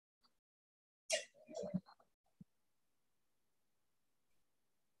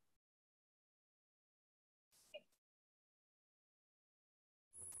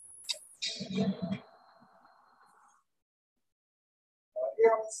Good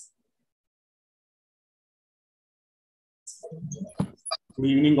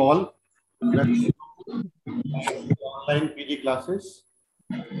evening, all. Welcome to online PG classes.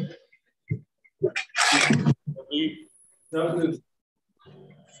 It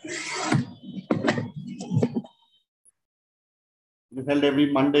is held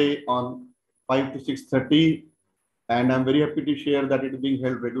every Monday on 5 to 6:30, and I'm very happy to share that it is being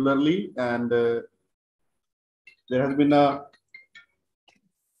held regularly. And there has been a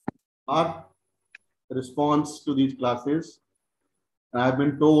marked response to these classes. And I've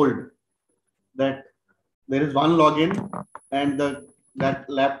been told that there is one login, and that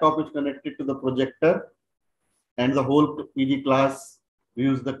laptop is connected to the projector, and the whole PG class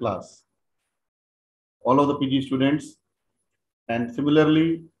views the class. All of the PG students. And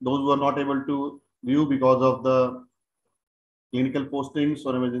similarly, those who are not able to view because of the clinical postings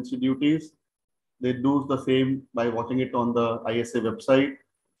or emergency duties, they do the same by watching it on the ISA website,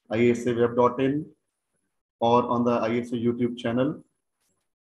 isaweb.in, or on the ISA YouTube channel.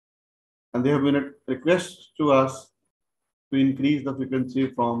 And there have been a request to us to increase the frequency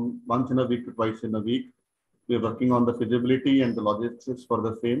from once in a week to twice in a week. We are working on the feasibility and the logistics for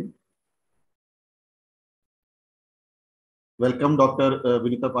the same. Welcome Dr.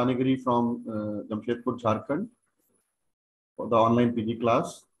 Binita Panigrahi from Jamshedpur, Jharkhand for the online PG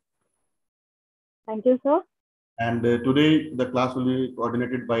class. Thank you, sir. And today the class will be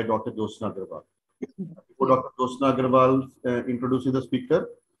coordinated by Dr. Jyotsna Agarwal. Before Dr. Jyotsna Agarwal introduces the speaker,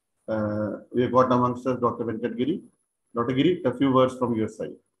 we have got amongst us Dr. Venkat Giri. Dr. Giri, a few words from your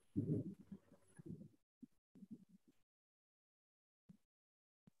side.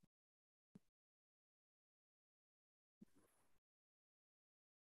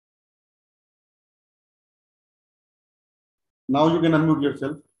 Now you can unmute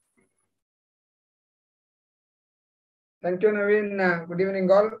yourself. Thank you, Naveen. Good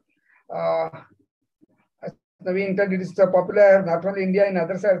evening, all. As Naveen said, it is popular not only India, in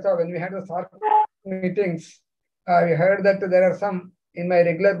other sides. So when we had the SARC meetings, we heard that there are some in my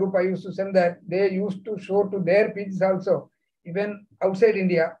regular group. I used to send that they used to show to their PGs also, even outside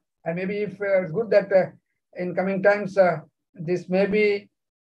India. And maybe if it's good that in coming times, this may be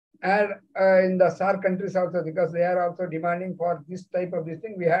in the SARC countries also, because they are also demanding for this type of this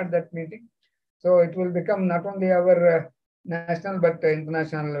thing. We had that meeting. So it will become not only our national but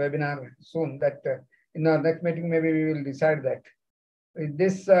international webinar soon. That in our next meeting, maybe we will decide that. With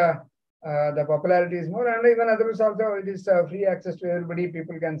this, the popularity is more, and even others also, it is free access to everybody.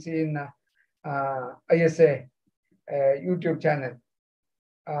 People can see in ISA YouTube channel.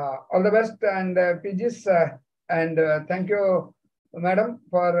 All the best and PGs, and thank you, Madam,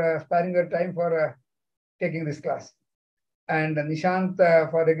 for sparing your time for taking this class, and Nishant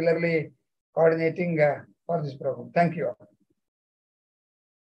for regularly coordinating for this program. Thank you.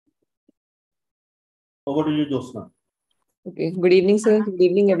 Over to you, Jyotsna. Okay. Good evening, sir. Good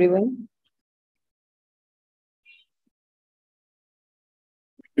evening, everyone.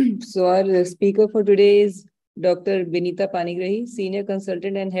 So our speaker for today is Dr. Binita Panigrahi, Senior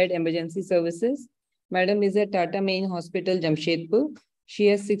Consultant and Head Emergency Services. Madam is at Tata Main Hospital, Jamshedpur. She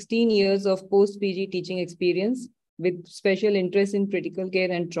has 16 years of post-PG teaching experience with special interest in critical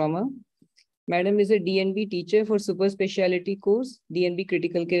care and trauma. Madam is a DNB teacher for super specialty course, DNB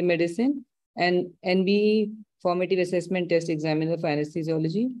Critical Care Medicine, and NBE Formative Assessment Test Examiner for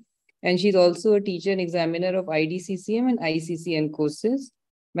Anesthesiology. And she's also a teacher and examiner of IDCCM and ICCN courses.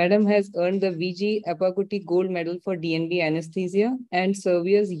 Madam has earned the VG Apakuti Gold Medal for DNB Anesthesia and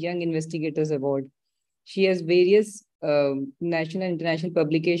Servier's Young Investigators Award. She has various national and international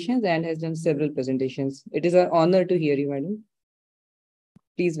publications and has done several presentations. It is our honor to hear you, Madam.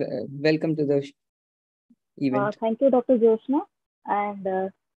 Please welcome to the event. Thank you, Dr. Jyotsna.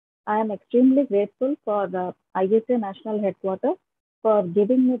 And I am extremely grateful for the ISA National Headquarters for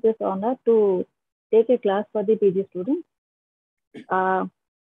giving me this honor to take a class for the PG students.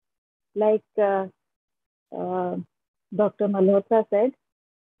 Like Dr. Malhotra said,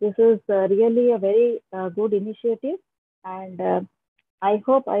 this is really a very good initiative, and I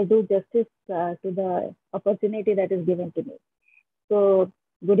hope I do justice to the opportunity that is given to me. So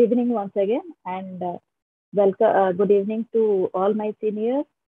good evening once again, and welcome. Good evening to all my seniors,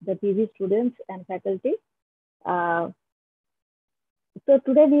 the PG students and faculty. So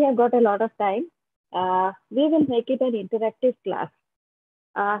today we have got a lot of time. We will make it an interactive class.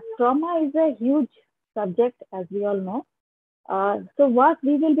 Trauma is a huge subject, as we all know. So what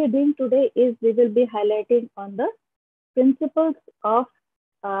we will be doing today is we will be highlighting on the principles of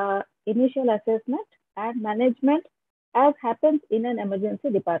initial assessment and management as happens in an emergency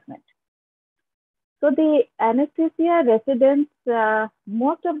department. So the anesthesia residents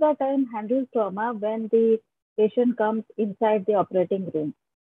most of the time handle trauma when the patient comes inside the operating room.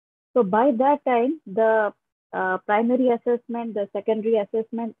 So by that time, the primary assessment, the secondary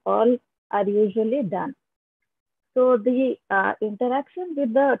assessment, all are usually done. So the interaction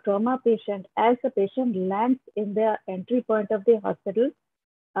with the trauma patient as the patient lands in the entry point of the hospital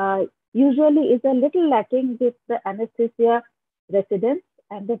usually is a little lacking with the anesthesia residents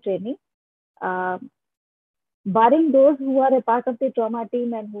and the trainee. Barring those who are a part of the trauma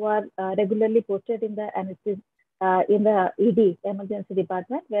team and who are regularly posted in the anesthesia, in the ED, emergency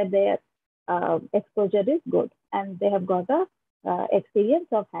department, where their exposure is good and they have got a experience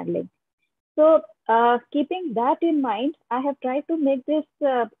of handling. So keeping that in mind, I have tried to make this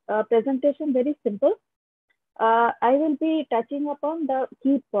presentation very simple. I will be touching upon the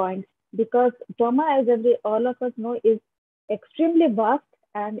key points because trauma, as all of us know, is extremely vast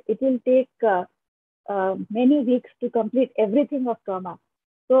and it will take many weeks to complete everything of trauma.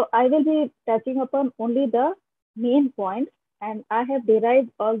 So I will be touching upon only the main points, and I have derived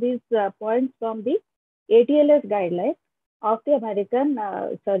all these points from the ATLS guidelines of the American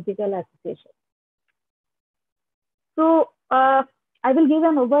Surgical Association. So I will give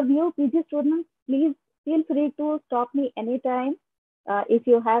an overview. PG students, please feel free to stop me anytime if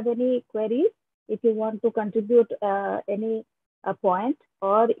you have any queries, if you want to contribute any point,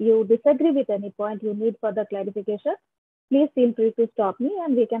 or you disagree with any point you need further clarification, please feel free to stop me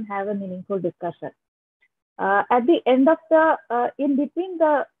and we can have a meaningful discussion. At the end of the, in between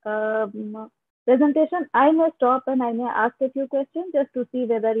the presentation, I may stop and I may ask a few questions just to see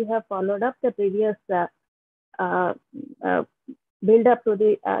whether you have followed up the previous build up to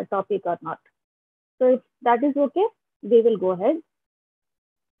the topic or not. So if that is okay, we will go ahead.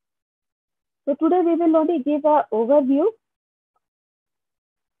 So today we will only give an overview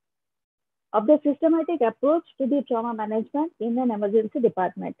of the systematic approach to the trauma management in an emergency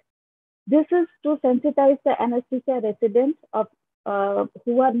department. This is to sensitize the anesthesia residents of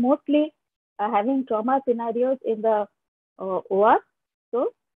who are mostly having trauma scenarios in the OR.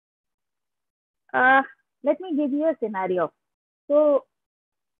 So let me give you a scenario. So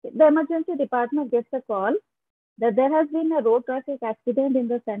the emergency department gets a call that there has been a road traffic accident in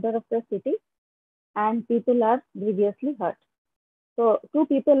the center of the city and people are grievously hurt. So 2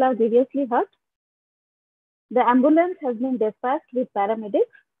 people are grievously hurt. The ambulance has been dispatched with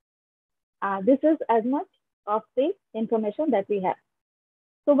paramedics. This is as much of the information that we have.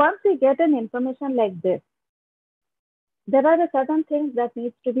 So once we get an information like this, there are certain things that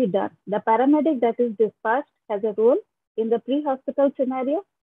needs to be done. The paramedic that is dispatched has a role in the pre-hospital scenario,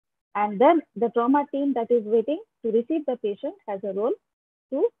 and then the trauma team that is waiting to receive the patient has a role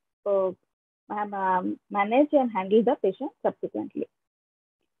to manage and handle the patient subsequently.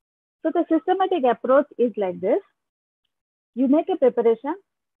 So the systematic approach is like this. You make a preparation,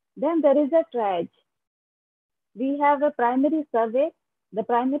 then there is a triage. We have a primary survey. The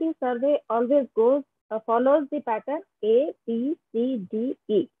primary survey always follows the pattern A, B, C, D,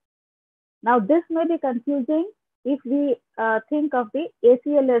 E. Now this may be confusing if we think of the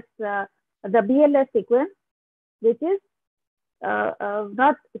ACLS, the BLS sequence, which is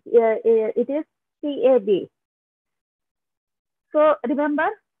it is CAB. So remember,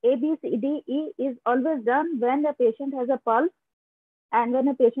 A, B, C, D, E is always done when the patient has a pulse and when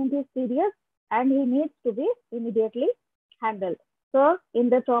a patient is serious and he needs to be immediately handled. So in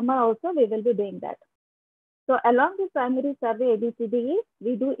the trauma also, we will be doing that. So along the primary survey ABCDE,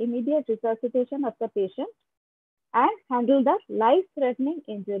 we do immediate resuscitation of the patient and handle the life-threatening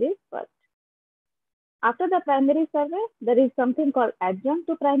injuries first. After the primary survey, there is something called adjunct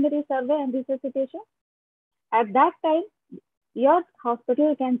to primary survey and resuscitation. At that time, your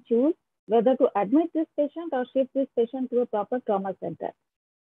hospital can choose whether to admit this patient or shift this patient to a proper trauma center.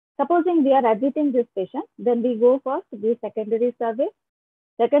 Supposing we are admitting this patient, then we go for the secondary survey.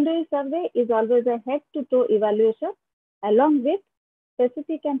 Secondary survey is always a head-to-toe evaluation along with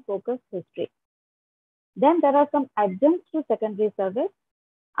specific and focused history. Then there are some adjuncts to secondary survey.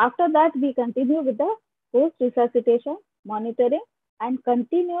 After that, we continue with the post-resuscitation, monitoring, and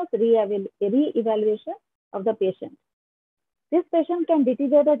continuous re-evaluation of the patient. This patient can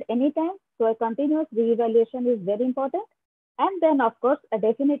deteriorate at any time, so a continuous re-evaluation is very important. And then, of course, a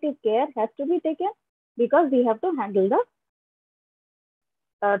definitive care has to be taken because we have to handle the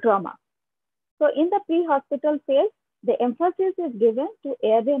trauma. So in the pre-hospital phase, the emphasis is given to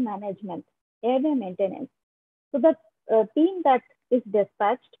airway management, airway maintenance. So the team that is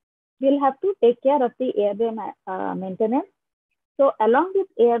dispatched will have to take care of the airway maintenance. So along with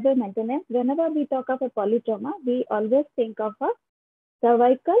airway maintenance, whenever we talk of a polytrauma, we always think of a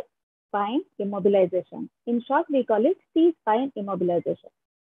cervical spine immobilization. In short, we call it C-spine immobilization.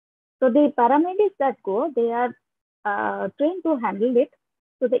 So the paramedics that go, they are trained to handle it.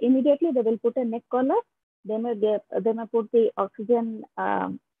 So immediately they will put a neck collar. They may put the oxygen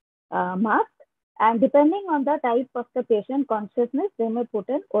mask, and depending on the type of the patient consciousness, they may put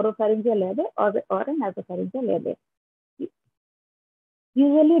an oropharyngeal airway or an nasopharyngeal airway.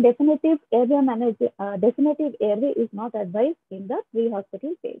 Usually, definitive airway is not advised in the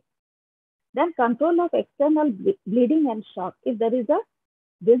pre-hospital phase. Then control of external bleeding and shock. If there is a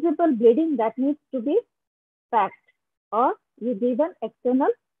visible bleeding, that needs to be packed, or you give an external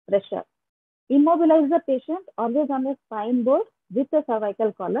pressure. Immobilize the patient always on a spine board with a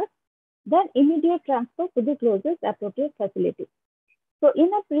cervical collar. Then immediate transfer to the closest appropriate facility. So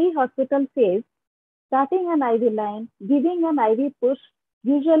in a pre-hospital phase, starting an IV line, giving an IV push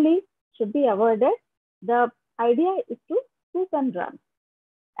usually should be avoided. The idea is to swoop and run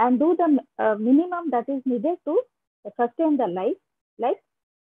and do the minimum that is needed to sustain the life, like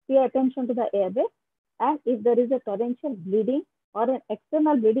pay attention to the airway, and if there is a torrential bleeding or an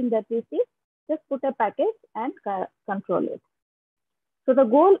external bleeding that we see, just put a package and control it. So the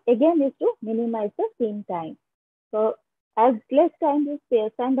goal again is to minimize the scene time. So as less time is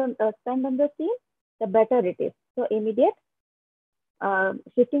spent on the scene, the better it is. So immediate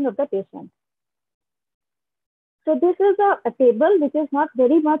shifting of the patient. So this is a table which is not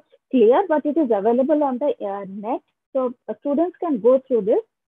very much clear, but it is available on the net. So students can go through this.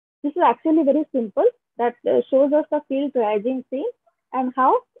 This is actually very simple. That shows us the field triaging scene and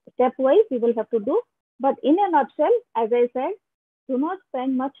how stepwise we will have to do. But in a nutshell, as I said, do not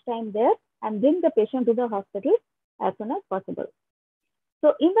spend much time there and bring the patient to the hospital as soon as possible.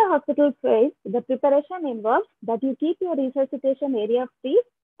 So in the hospital phase, the preparation involves that you keep your resuscitation area free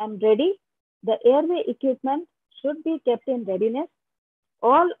and ready. The airway equipment should be kept in readiness.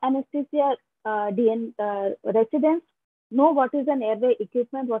 All anesthesia residents know what is an airway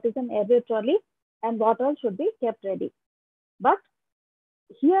equipment, what is an airway trolley, and what all should be kept ready. But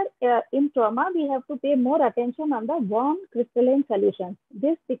here in trauma, we have to pay more attention on the warm crystalline solutions.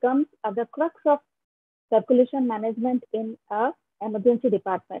 This becomes the crux of circulation management in a emergency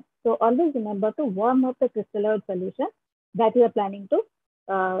department. So always remember to warm up the crystalloid solution that you are planning to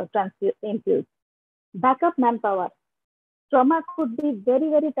infuse. Backup manpower. Trauma could be very,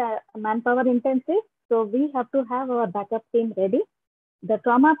 very manpower intensive. So we have to have our backup team ready. The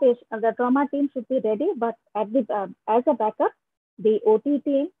trauma team should be ready, but as a backup, the OT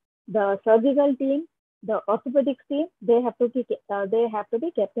team, the surgical team, the orthopedics team, they have to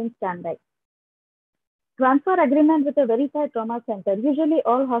be kept in standby. Transfer agreement with a verified trauma center. Usually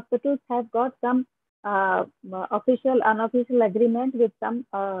all hospitals have got some official, unofficial agreement with some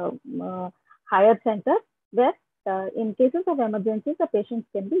higher center where in cases of emergencies, the patients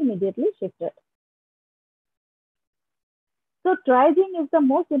can be immediately shifted. So triaging is the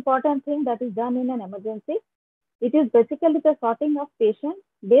most important thing that is done in an emergency. It is basically the sorting of patients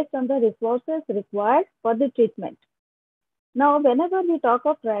based on the resources required for the treatment. Now, whenever we talk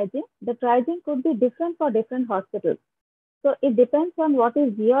of triaging, the triaging could be different for different hospitals. So it depends on what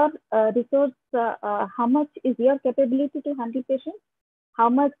is your resource, how much is your capability to handle patients, how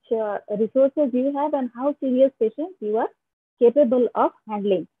much resources you have, and how serious patients you are capable of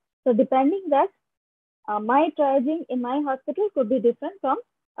handling. So depending that, my triaging in my hospital could be different from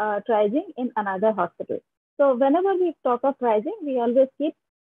triaging in another hospital. So whenever we talk of triaging, we always keep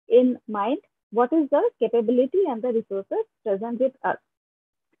in mind what is the capability and the resources present with us.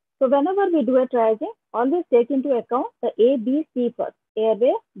 So whenever we do a triaging, always take into account the A, B, C first: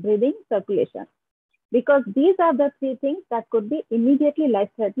 airway, breathing, circulation, because these are the three things that could be immediately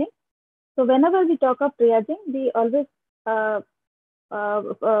life-threatening. So whenever we talk of triaging, we always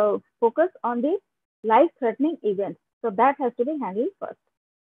focus on the life-threatening events. So that has to be handled first.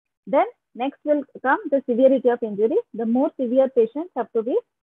 Then next will come the severity of injury. The more severe patients have to be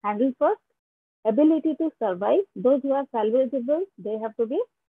handled first. Ability to survive. Those who are salvageable, they have to be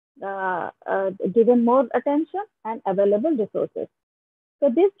given more attention and available resources. So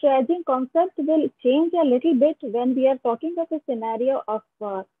this triaging concept will change a little bit when we are talking of a scenario of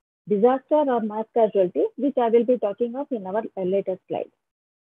disaster or mass casualty, which I will be talking of in our later slide.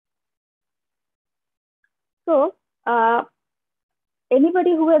 So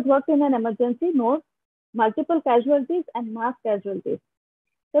anybody who has worked in an emergency knows multiple casualties and mass casualties.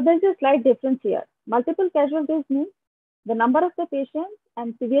 So there's a slight difference here. Multiple casualties means the number of the patients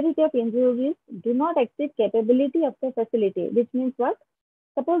and severity of injuries do not exceed capability of the facility, which means what?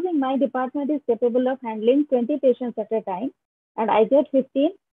 Supposing my department is capable of handling 20 patients at a time and I get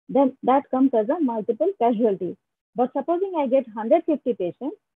 15, then that comes as a multiple casualty. But supposing I get 150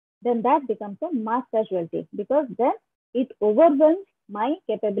 patients then that becomes a mass casualty, because then it overwhelms my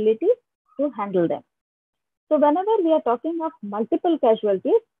capability to handle them. So whenever we are talking of multiple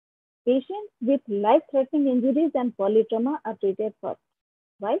casualties, patients with life-threatening injuries and polytrauma are treated first.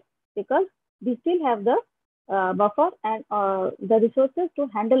 Why? Because we still have the buffer and the resources to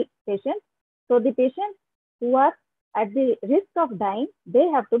handle patients. So the patients who are at the risk of dying, they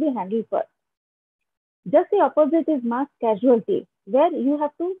have to be handled first. Just the opposite is mass casualty, where you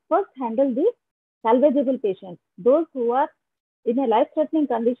have to first handle the salvageable patients. Those who are in a life-threatening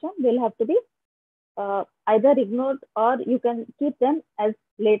condition will have to be either ignored, or you can keep them as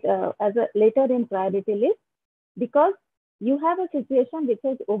a later in priority list, because you have a situation which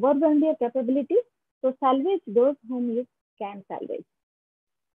has overwhelmed your capability. So salvage those whom you can salvage.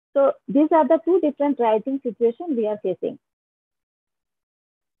 So these are the two different triaging situations we are facing.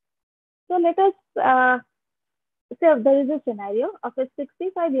 So let us say there is a scenario of a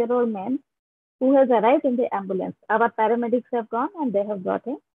 65-year-old man who has arrived in the ambulance. Our paramedics have gone and they have brought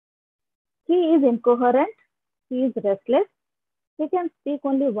him. He is incoherent, he is restless, he can speak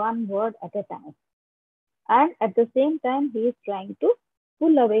only one word at a time. And at the same time, he is trying to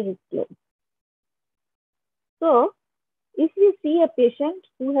pull away his clothes. So, if we see a patient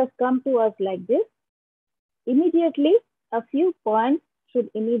who has come to us like this, immediately a few points should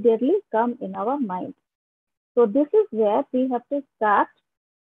immediately come in our mind. So, this is where we have to start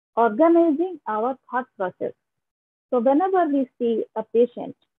organizing our thought process. So, whenever we see a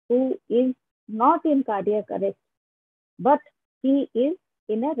patient who is not in cardiac arrest, but he is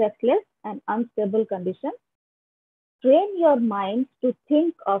in a restless and unstable condition, train your mind to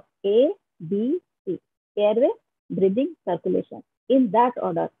think of A, B, C, airway, breathing, circulation, in that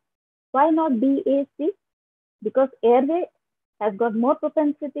order. Why not B, A, C? Because airway has got more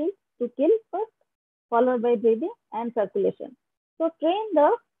propensity to kill first, followed by breathing and circulation. So train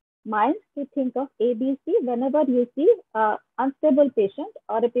the mind to think of A, B, C whenever you see an unstable patient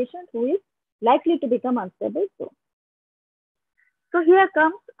or a patient who is likely to become unstable. So here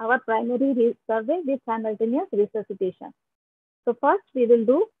comes our primary survey with simultaneous resuscitation. So first we will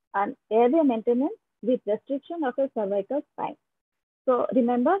do an airway maintenance with restriction of a cervical spine. So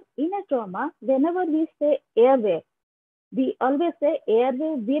remember, in a trauma, whenever we say airway, we always say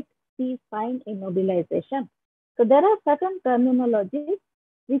airway with C-spine immobilization. So there are certain terminologies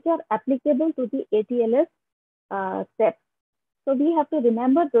which are applicable to the ATLS steps. So we have to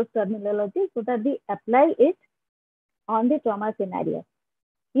remember those terminologies so that we apply it on the trauma scenario.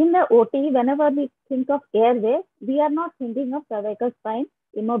 In the OT, whenever we think of airway, we are not thinking of cervical spine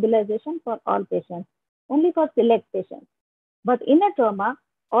immobilization for all patients, only for select patients. But in a trauma,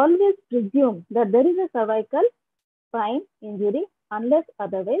 always presume that there is a cervical spine injury unless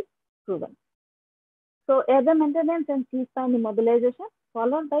otherwise proven. So airway maintenance and C-spine immobilization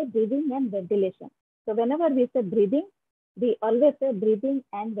followed by breathing and ventilation. So whenever we say breathing, we always say breathing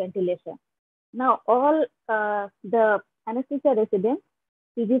and ventilation. Now all the anesthesia residents,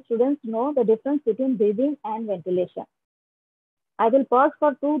 PG students know the difference between breathing and ventilation. I will pause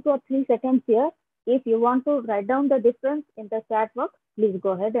for 2 to 3 seconds here. If you want to write down the difference in the chat box, please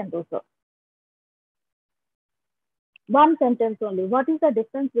go ahead and do so. One sentence only. What is the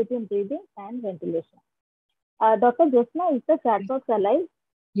difference between breathing and ventilation? Dr. Josna, is the chat box alive?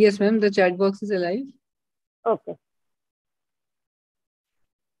 Yes, ma'am. The chat box is alive. Okay.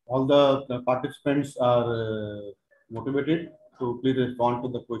 All the participants are motivated to please respond to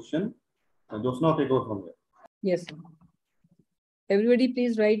the question. Josna, take over from there. Yes. Everybody,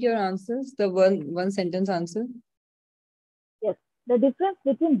 please write your answers. The one sentence answer. Yes. The difference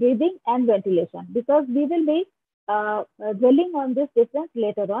between breathing and ventilation, because we will be dwelling on this difference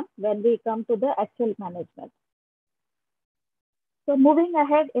later on when we come to the actual management. So moving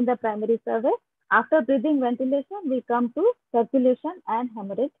ahead in the primary survey, after breathing ventilation, we come to circulation and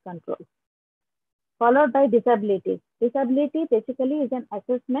hemorrhage control, followed by disability. Disability basically is an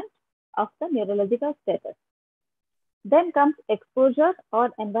assessment of the neurological status. Then comes exposure or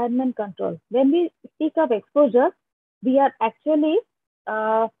environment control. When we speak of exposure, we are actually,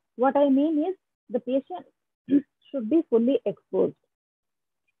 what I mean is the patient should be fully exposed.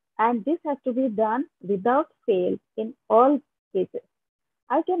 And this has to be done without fail in all cases.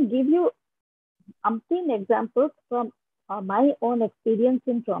 I can give you umpteen examples from my own experience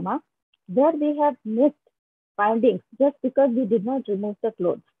in trauma, where we have missed findings just because we did not remove the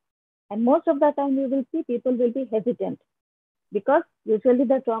clothes. And most of the time you will see people will be hesitant because usually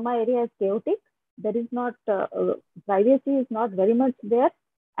the trauma area is chaotic. There is not, privacy is not very much there,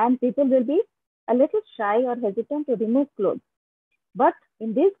 and people will be a little shy or hesitant to remove clothes. But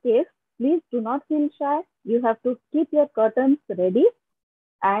in this case, please do not feel shy. You have to keep your curtains ready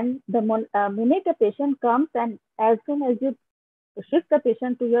And the minute a patient comes, and as soon as you shift the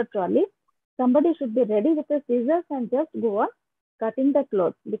patient to your trolley, somebody should be ready with the scissors and just go on cutting the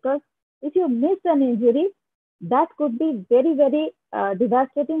clothes. Because if you miss an injury, that could be very, very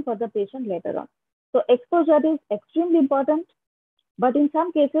devastating for the patient later on. So exposure is extremely important. But in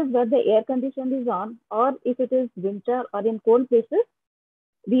some cases where the air condition is on, or if it is winter or in cold places,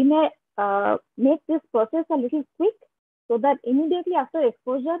 we may make this process a little quick, so that immediately after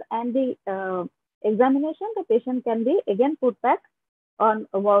exposure and the examination, the patient can be again put back on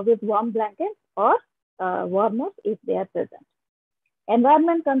with warm blankets or warmers if they are present.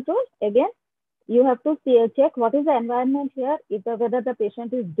 Environment control, again, you have to check what is the environment here, whether the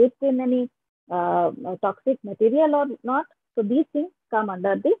patient is dipped in any toxic material or not. So these things come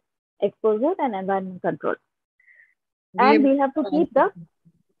under the exposure and environment control. And we have to keep the,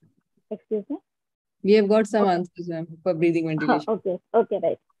 excuse me? We have got some answers, ma'am, for breathing ventilation.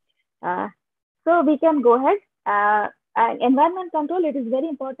 Okay, right. So we can go ahead. Environment control, it is very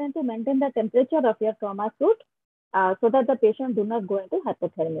important to maintain the temperature of your trauma suit so that the patient do not go into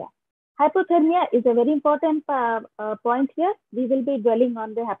hypothermia. Hypothermia is a very important point here. We will be dwelling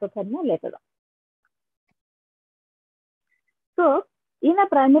on the hypothermia later on. So in a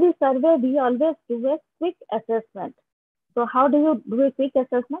primary survey, we always do a quick assessment. So how do you do a quick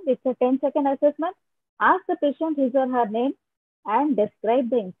assessment? It's a 10-second assessment. Ask the patient his or her name and describe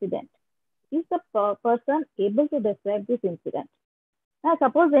the incident. Is the person able to describe this incident? Now,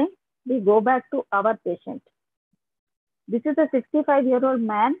 supposing we go back to our patient. This is a 65-year-old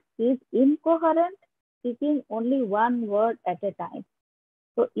man. He is incoherent, speaking only one word at a time.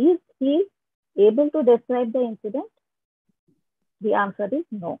 So is he able to describe the incident? The answer is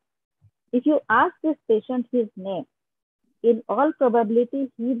no. If you ask this patient his name, in all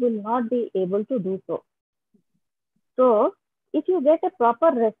probability, he will not be able to do so. So if you get a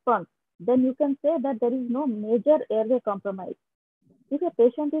proper response, then you can say that there is no major airway compromise. If a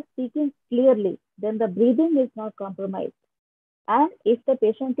patient is speaking clearly, then the breathing is not compromised. And if the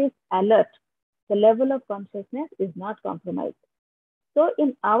patient is alert, the level of consciousness is not compromised. So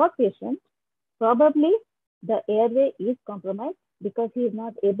in our patient, probably the airway is compromised because he is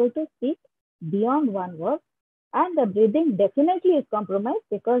not able to speak beyond one word. And the breathing definitely is compromised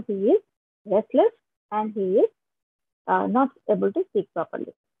because he is restless and he is not able to speak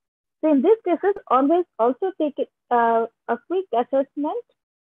properly. So in these cases, always also take a quick assessment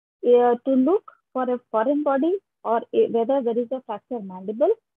to look for a foreign body or whether there is a fracture mandible,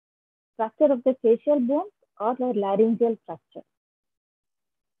 fracture of the facial bones, or a laryngeal fracture.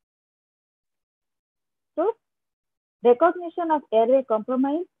 So recognition of airway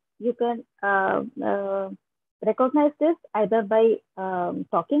compromise, you can recognize this either by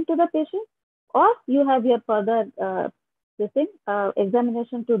talking to the patient, or you have your further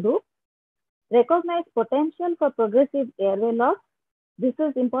examination to do. Recognize potential for progressive airway loss. This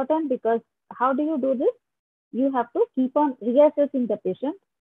is important because how do you do this? You have to keep on reassessing the patient.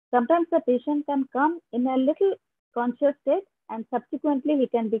 Sometimes the patient can come in a little conscious state and subsequently he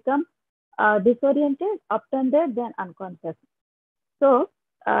can become disoriented, obtunded, then unconscious. So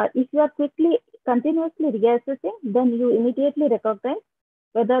if you are continuously reassessing, then you immediately recognize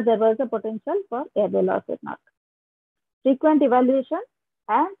whether there was a potential for airway loss or not. Frequent evaluation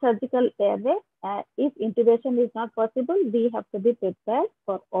and surgical airway. If intubation is not possible, we have to be prepared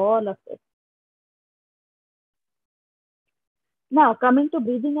for all of this. Now, coming to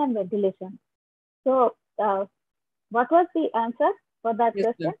breathing and ventilation. So, what was the answer for that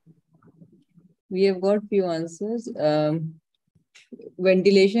question? We have got few answers.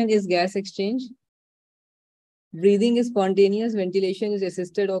 Ventilation is gas exchange. Breathing is spontaneous. Ventilation is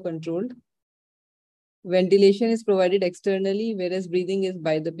assisted or controlled. Ventilation is provided externally, whereas breathing is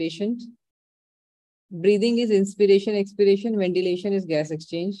by the patient. Breathing is inspiration, expiration. Ventilation is gas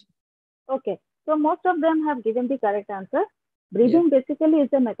exchange. Okay, so most of them have given the correct answer. Breathing basically is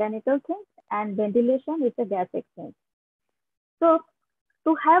a mechanical thing and ventilation is a gas exchange. So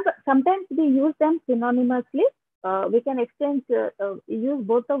to have, sometimes we use them synonymously. We can use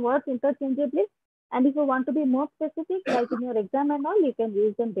both the words interchangeably. And if you want to be more specific, like in your exam and all, you can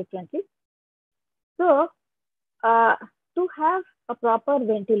use them differently. So to have a proper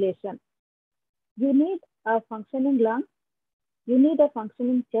ventilation, you need a functioning lung, you need a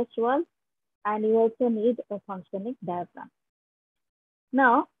functioning chest wall, and you also need a functioning diaphragm.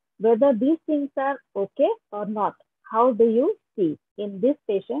 Now, whether these things are okay or not, how do you see in this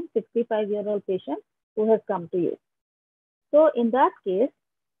patient, 65-year-old patient who has come to you? So in that case,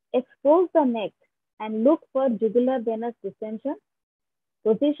 expose the neck and look for jugular venous distension,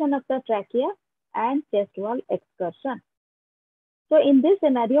 position of the trachea, and chest wall excursion. So in this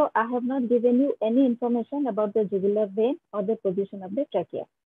scenario, I have not given you any information about the jugular vein or the position of the trachea.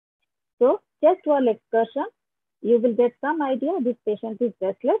 So chest wall excursion, you will get some idea this patient is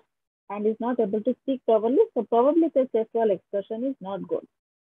restless and is not able to speak properly. So probably the chest wall excursion is not good.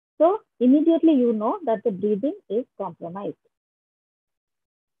 So immediately you know that the breathing is compromised.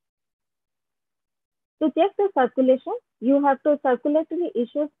 To check the circulation, you have to circulatory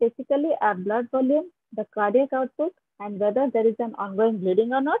issues basically are blood volume, the cardiac output, and whether there is an ongoing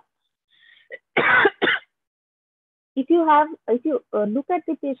bleeding or not. If you look at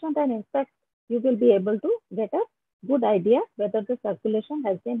the patient and inspect, you will be able to get a good idea whether the circulation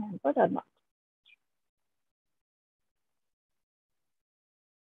has been hampered or not.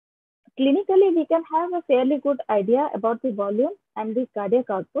 Clinically, we can have a fairly good idea about the volume and the cardiac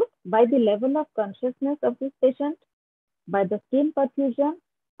output by the level of consciousness of this patient, by the skin perfusion,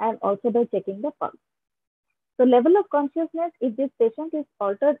 and also by checking the pulse. So level of consciousness, if this patient is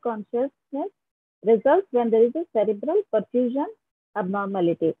altered consciousness, results when there is a cerebral perfusion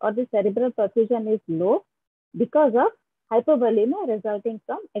abnormality or the cerebral perfusion is low because of hypovolemia resulting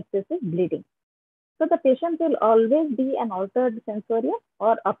from excessive bleeding. So the patient will always be an altered sensoria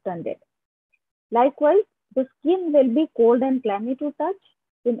or obtunded. Likewise, the skin will be cold and clammy to touch.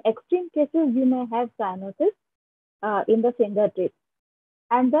 In extreme cases, you may have cyanosis in the fingertips.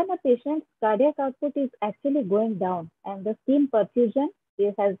 And then a patient's cardiac output is actually going down and the skin perfusion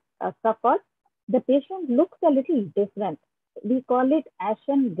has suffered. The patient looks a little different. We call it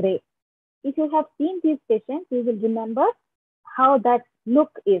ashen gray. If you have seen these patients, you will remember how that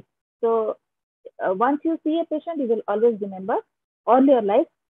look is. So once you see a patient, you will always remember all your life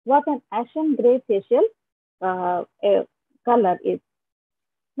what an ashen gray facial color is.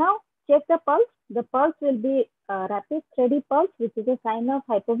 Now, check the pulse. The pulse will be a rapid, steady pulse, which is a sign of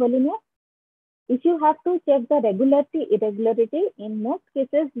hypovolemia. If you have to check the regularity, irregularity, in most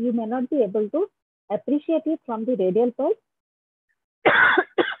cases, you may not be able to appreciate it from the radial pulse.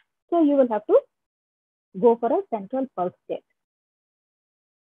 So you will have to go for a central pulse check.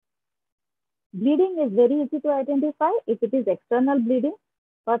 Bleeding is very easy to identify if it is external bleeding,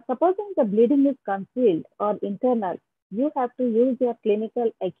 but supposing the bleeding is concealed or internal, you have to use your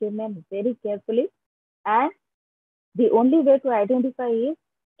clinical acumen very carefully, and the only way to identify is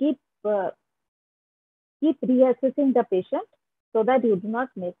keep reassessing the patient so that you do not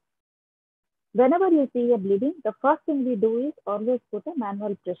miss. Whenever you see a bleeding, the first thing we do is always put a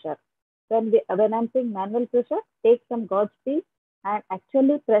manual pressure. When I'm saying manual pressure, take some gauze piece and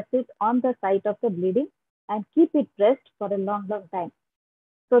actually press it on the site of the bleeding and keep it pressed for a long time.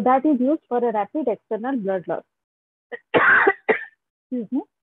 So that is used for a rapid external blood loss. Excuse me.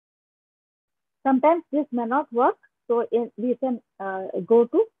 Sometimes this may not work, so we can go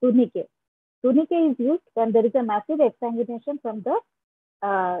to tourniquet. Tourniquet is used when there is a massive exsanguination from the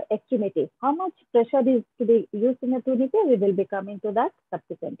extremity. How much pressure is to be used in a tourniquet? We will be coming to that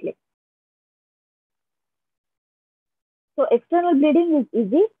subsequently. So external bleeding is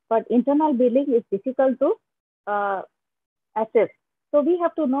easy, but internal bleeding is difficult to assess. So we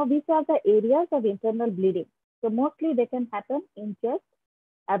have to know which are the areas of internal bleeding. So mostly they can happen in chest,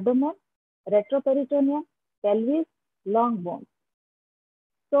 abdomen, retroperitoneum, pelvis, long bones.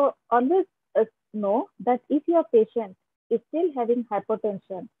 So always know that if your patient is still having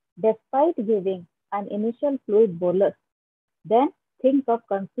hypotension despite giving an initial fluid bolus, then think of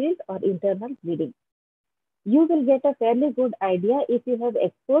concealed or internal bleeding. You will get a fairly good idea if you have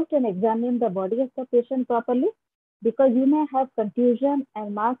exposed and examined the body of the patient properly, because you may have contusion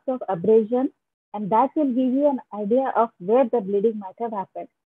and marks of abrasion, and that will give you an idea of where the bleeding might have happened.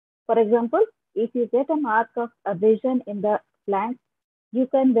 For example, if you get a mark of abrasion in the flank, you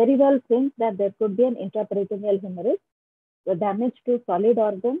can very well think that there could be an intraperitoneal hemorrhage, the damage to solid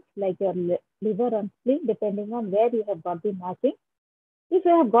organs like your liver and spleen, depending on where you have got the marking. If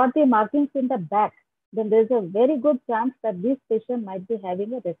you have got the markings in the back, then there's a very good chance that this patient might be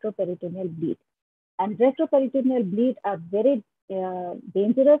having a retroperitoneal bleed. And retroperitoneal bleed are very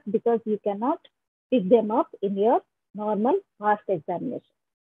dangerous because you cannot pick them up in your normal fast examination.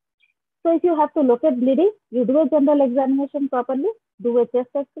 So if you have to look at bleeding, you do a general examination properly, do a chest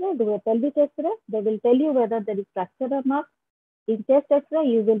X-ray, do a pelvic X-ray. They will tell you whether there is fracture or not. In chest X-ray,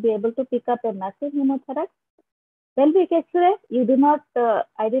 you will be able to pick up a massive pneumothorax. Pelvic X-ray, you do not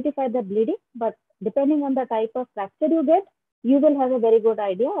identify the bleeding, but depending on the type of fracture you get, you will have a very good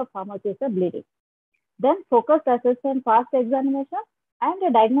idea of how much is the bleeding. Then focused assessment, fast examination, and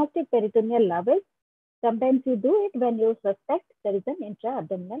a diagnostic peritoneal lavage. Sometimes you do it when you suspect there is an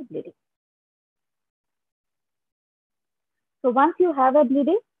intra-abdominal bleeding. So once you have a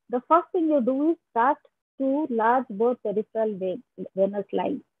bleeding, the first thing you do is start two large both peripheral venous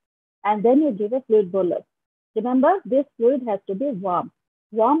lines, and then you give a fluid bolus. Remember, this fluid has to be warm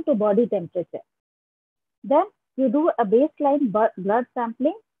to body temperature. Then you do a baseline blood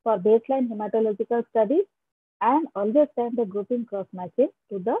sampling for baseline hematological studies, and always send the grouping cross matching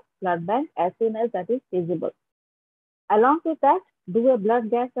to the blood bank as soon as that is feasible. Along with that, do a blood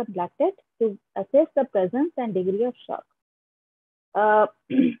gas and lactate to assess the presence and degree of shock.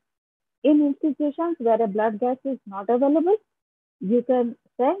 In institutions where a blood gas is not available, you can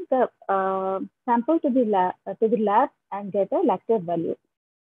send the sample to the lab and get a lactate value.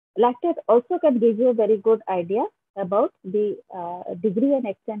 Lactate also can give you a very good idea about the degree and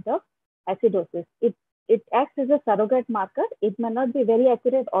extent of acidosis. It acts as a surrogate marker. It may not be very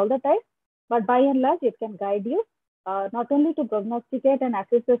accurate all the time, but by and large, it can guide you not only to prognosticate and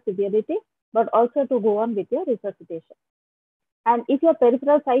assess the severity, but also to go on with your resuscitation. And if your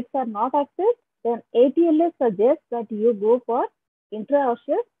peripheral sites are not accessed, then ATLS suggests that you go for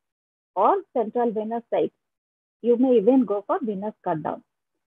intraosseous or central venous sites. You may even go for venous cut down.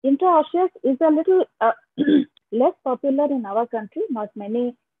 Intraosseous is a little less popular in our country. Not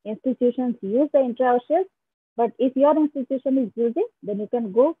many institutions use the intraosseous, but if your institution is using, then you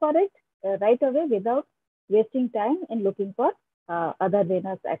can go for it right away without wasting time in looking for other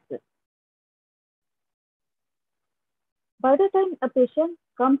venous access. By the time a patient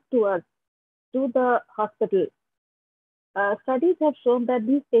comes to us, to the hospital, studies have shown that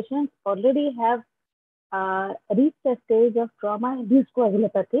these patients already have reached a stage of trauma-induced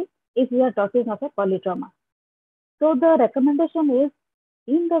coagulopathy if we are talking of a polytrauma. So the recommendation is,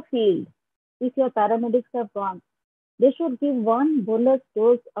 in the field, if your paramedics have gone, they should give 1 bolus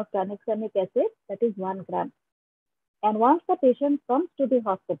dose of tranexamic acid, that is 1 gram. And once the patient comes to the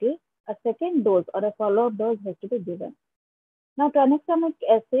hospital, a second dose or a follow-up dose has to be given. Now, tranexamic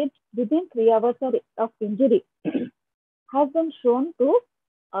acid within 3 hours of injury has been shown to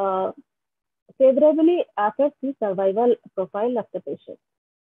favorably affect the survival profile of the patient.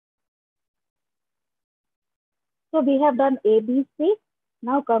 So we have done A, B, C.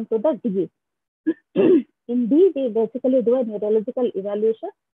 Now come to the D. In D, we basically do a neurological evaluation.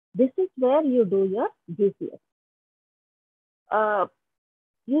 This is where you do your GCS.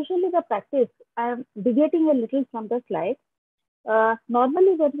 Usually the practice, I am deviating a little from the slide.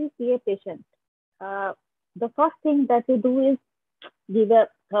 Normally when we see a patient, the first thing that we do is give a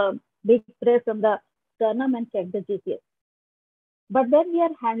big press on the sternum and check the GCS. But when we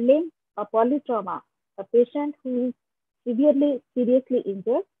are handling a polytrauma, a patient who is seriously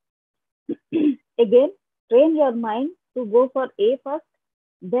injured, again, train your mind to go for A first,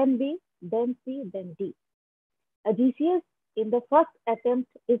 then B, then C, then D. A GCS in the first attempt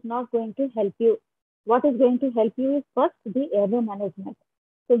is not going to help you. What is going to help you is first the airway management.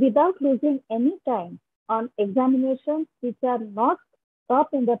 So without losing any time on examinations which are not top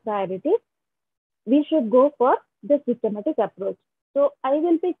in the priority, we should go for the systematic approach. So I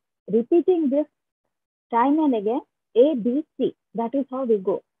will be repeating this time and again, A, B, C. That is how we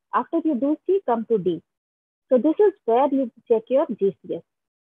go. After you do C, come to D. So this is where you check your GCS.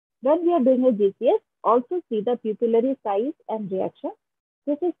 When we are doing a GCS, also see the pupillary size and reaction.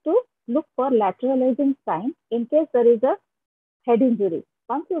 This is to look for lateralizing sign in case there is a head injury.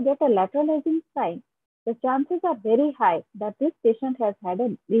 Once you get a lateralizing sign, the chances are very high that this patient has had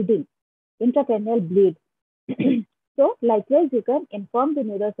a bleeding, intracranial bleed. So likewise, you can inform the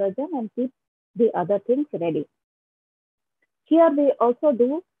neurosurgeon and keep the other things ready. Here we also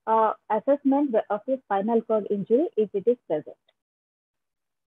do assessment of the spinal cord injury if it is present.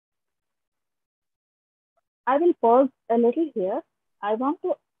 I will pause a little here. I want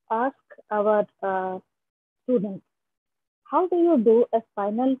to ask our students, how do you do a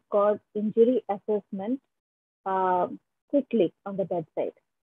spinal cord injury assessment quickly on the bedside?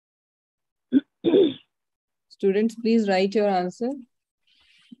 Students, please write your answer.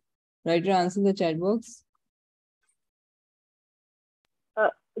 Write your answer in the chat box.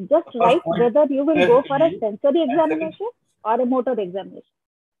 Just write whether you will go for a sensory examination or a motor examination.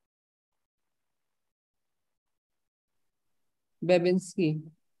 Babinski.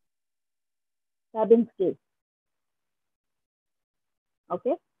 Babinski.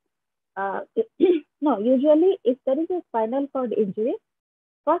 Okay. No, usually if there is a spinal cord injury,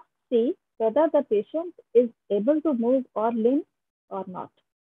 first see whether the patient is able to move or limp or not.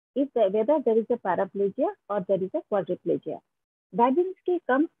 Whether there is a paraplegia or there is a quadriplegia. Babinski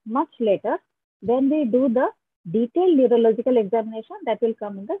comes much later when we do the detailed neurological examination that will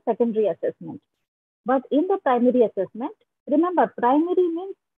come in the secondary assessment. But in the primary assessment, remember, primary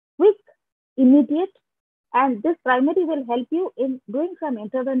means quick, immediate, and this primary will help you in doing some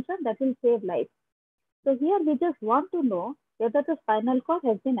intervention that will save life. So here we just want to know whether the spinal cord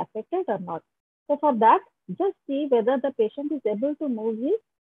has been affected or not. So for that, just see whether the patient is able to move his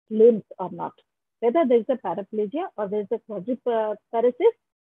limbs or not, whether there is a paraplegia or there is a quadriparesis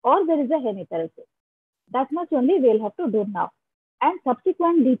or there is a hemiparesis. That much only we'll have to do now. And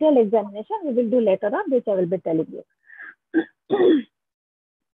subsequent detailed examination we will do later on, which I will be telling you.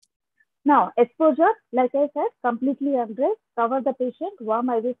 Now, exposure, like I said, completely undress, cover the patient, warm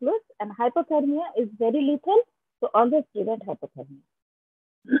IV fluids, and hypothermia is very lethal, so always prevent hypothermia.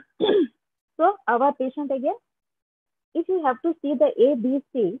 So, our patient again, if you have to see the A, B,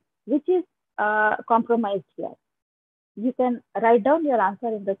 C, which is compromised here, you can write down your answer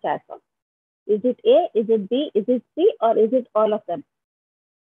in the chat box. Is it A, is it B, is it C, or is it all of them?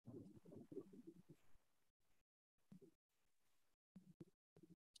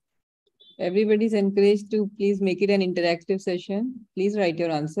 Everybody's encouraged to please make it an interactive session. Please write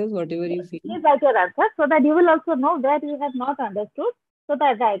your answers, whatever you feel. Please write your answer so that you will also know where you have not understood, so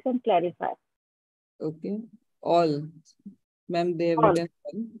that I can clarify. Okay. All. Ma'am, they have written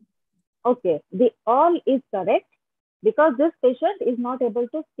all. Okay. The all is correct because this patient is not able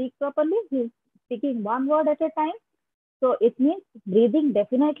to speak properly. He is speaking one word at a time. So it means breathing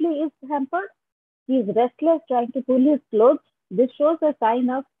definitely is hampered. He is restless trying to pull his clothes. This shows a sign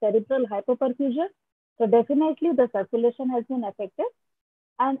of cerebral hypoperfusion. So definitely the circulation has been affected.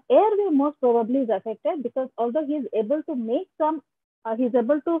 And airway most probably is affected because although he is able to make some, he is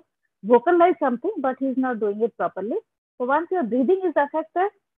able to vocalize something, but he is not doing it properly. So once your breathing is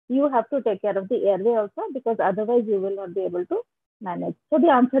affected, you have to take care of the airway also because otherwise you will not be able to manage. So the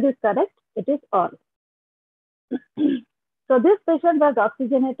answer is correct. It is all. So this patient was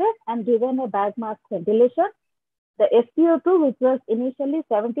oxygenated and given a bag mask ventilation. The SpO2, which was initially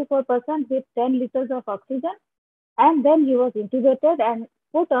 74% with 10 liters of oxygen, and then he was intubated and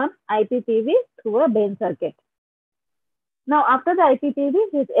put on IPPV through a Bain circuit. Now, after the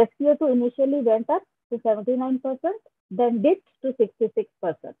IPPV, his SpO2 initially went up to 79%, then dipped to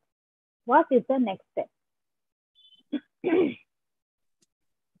 66%. What is the next step? You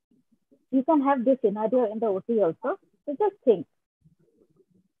can have this scenario in the OT also. So just think.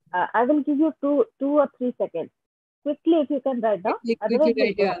 I will give you two or 3 seconds. Quickly, if you can write down. Quickly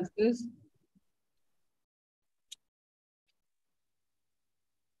write your answers.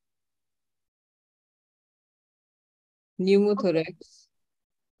 Pneumothorax.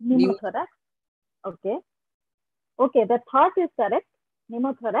 Pneumothorax. Okay. Okay, the thought is correct,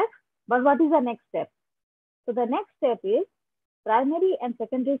 pneumothorax. But what is the next step? So the next step is primary and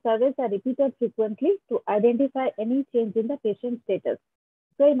secondary surveys are repeated frequently to identify any change in the patient status.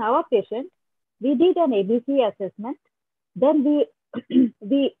 So in our patient, we did an ABC assessment. Then we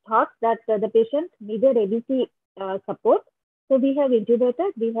thought that the patient needed ABC support. So we have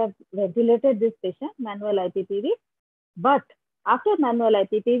intubated, we have ventilated this patient, manual IPPV. But after manual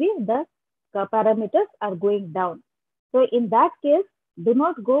IPPV, the parameters are going down. So in that case, do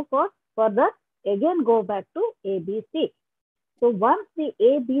not go for further, again go back to ABC. So once the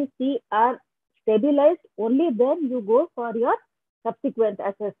ABC are stabilized, only then you go for your subsequent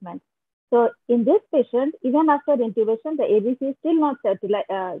assessment. So in this patient, even after intubation, the ABC is still not settled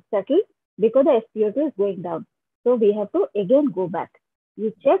because the SpO2 is going down. So we have to again go back.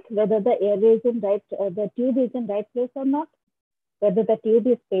 You check whether the airway is in right, the tube is in right place or not, whether the tube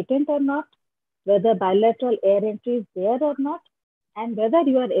is patent or not, whether bilateral air entry is there or not, and whether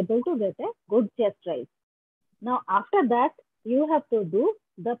you are able to get a good chest rise. Now, after that, you have to do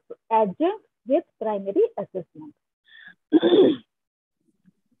the adjunct with primary assessment.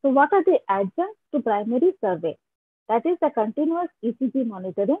 So what are the adjuncts to primary survey? That is the continuous ECG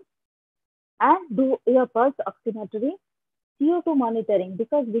monitoring and do your pulse oximetry, CO2 monitoring,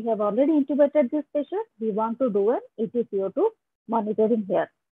 because we have already intubated this patient. We want to do an ETCO2 monitoring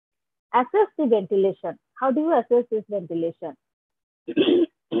here. Assess the ventilation. How do you assess this ventilation?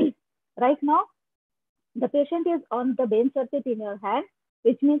 Right now, the patient is on the Bain circuit in your hand,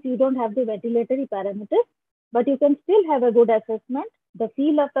 which means you don't have the ventilatory parameters, but you can still have a good assessment, the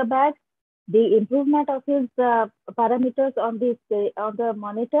feel of the bag, the improvement of his parameters on the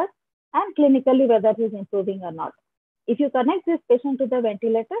monitor, and clinically whether he's improving or not. If you connect this patient to the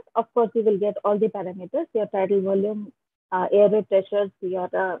ventilator, of course, you will get all the parameters, your tidal volume, airway pressures, your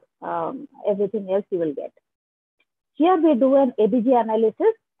everything else you will get. Here we do an ABG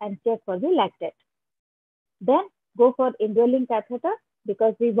analysis and check for the lactate. Then go for indwelling catheter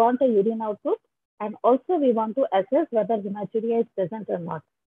because we want a urine output, and also we want to assess whether hematuria is present or not.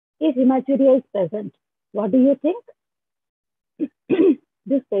 If hematuria is present, what do you think?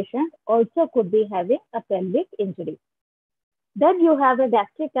 This patient also could be having a pelvic injury. Then you have a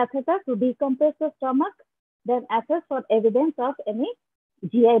gastric catheter to decompress the stomach, then assess for evidence of any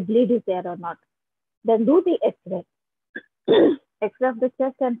GI bleed is there or not. Then do the X-ray. X-ray of the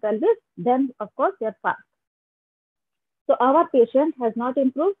chest and pelvis, then of course you're fast. So our patient has not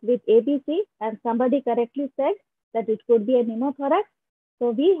improved with ABC and somebody correctly said that it could be a pneumothorax.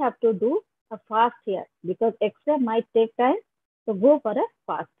 So we have to do a fast here because X-ray might take time. So go for a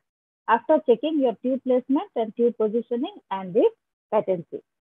fast after checking your tube placement and tube positioning and the patency.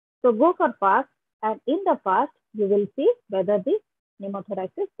 So go for fast, and in the fast, you will see whether the pneumothorax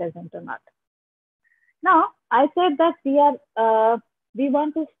is present or not. Now, I said that we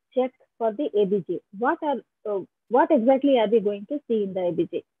want to check for the ABG. What exactly are we going to see in the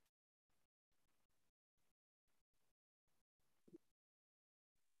ABG?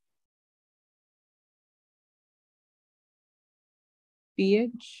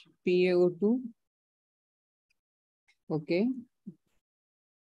 pH, PaO2. Okay.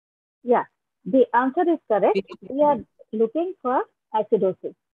 Yeah, the answer is correct. We are looking for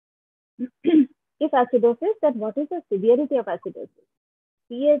acidosis. If acidosis, then what is the severity of acidosis?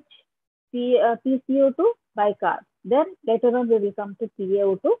 pH, PCO2 by carb. Then later on we will come to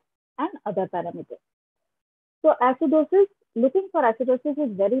PaO2 and other parameters. So acidosis, looking for acidosis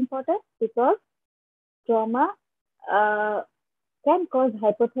is very important because trauma can cause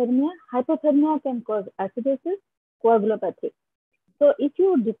hypothermia. Hypothermia can cause acidosis, coagulopathy. So if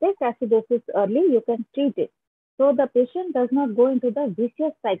you detect acidosis early, you can treat it. So the patient does not go into the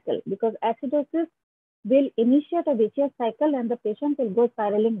vicious cycle because acidosis will initiate a vicious cycle and the patient will go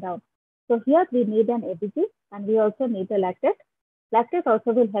spiraling down. So here we need an ABG and we also need a lactate. Lactate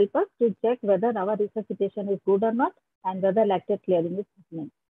also will help us to check whether our resuscitation is good or not and whether lactate clearing is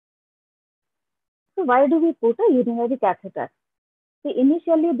happening. So why do we put a urinary catheter? See,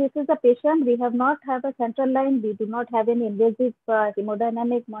 initially this is a patient, we have not have a central line, we do not have any invasive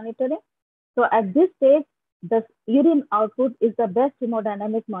hemodynamic monitoring. So at this stage, the urine output is the best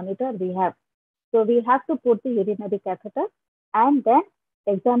hemodynamic monitor we have. So we have to put the urinary catheter and then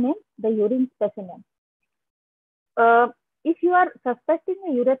examine the urine specimen. If you are suspecting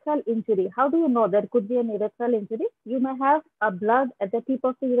a urethral injury, how do you know there could be an urethral injury? You may have a blood at the tip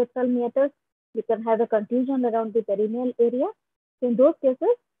of the urethral meatus. You can have a contusion around the perineal area. So in those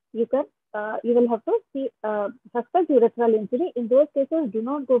cases, you will have to see suspect urethral injury. In those cases, do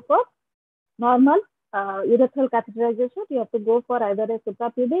not go for normal urethral catheterization. You have to go for either a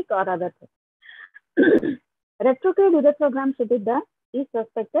suprapubic or other thing. Retrograde urethrogram should be done if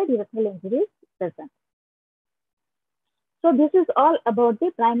suspected urethral injury is present. So this is all about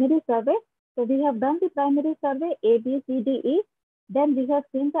the primary survey. So we have done the primary survey A, B, C, D, E. Then we have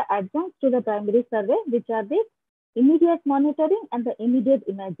seen the adjuncts to the primary survey, which are the immediate monitoring and the immediate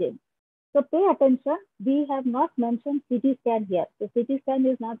imaging. So pay attention. We have not mentioned CT scan here. So CT scan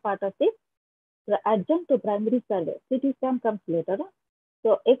is not part of the adjunct to primary survey. CT scan comes later on.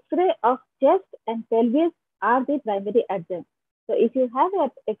 So X-ray of chest and pelvis are the primary adjuncts. So if you have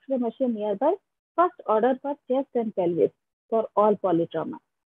an X-ray machine nearby, first order for chest and pelvis for all polytrauma.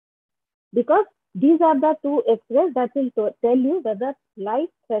 Because these are the two X-rays that will tell you whether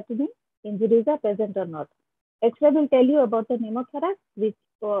life-threatening injuries are present or not. X-ray will tell you about the pneumothorax, which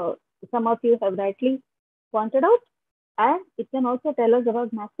some of you have rightly pointed out, and it can also tell us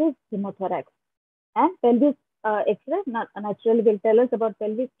about massive pneumothorax. And pelvis X-ray naturally will tell us about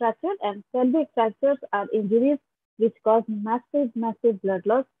pelvic fracture, and pelvic fractures are injuries which cause massive blood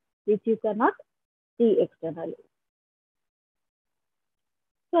loss, which you cannot see externally.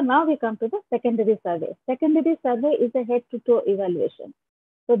 So now we come to the secondary survey. Secondary survey is a head-to-toe evaluation.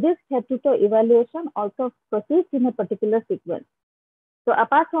 So this head-to-toe evaluation also proceeds in a particular sequence. So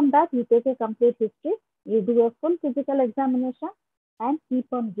apart from that, you take a complete history, you do a full physical examination and keep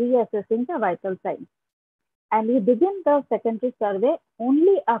on reassessing the vital signs. And you begin the secondary survey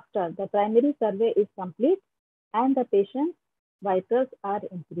only after the primary survey is complete and the patient's vitals are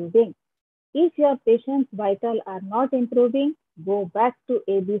improving. If your patient's vitals are not improving, go back to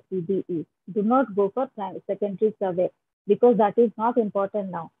A, B, C, D, E. Do not go for secondary survey because that is not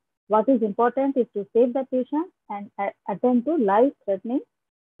important now. What is important is to save the patient and attend to life-threatening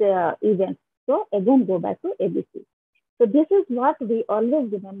events. So again, go back to ABC. So this is what we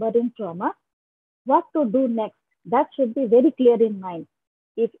always remember in trauma. What to do next? That should be very clear in mind.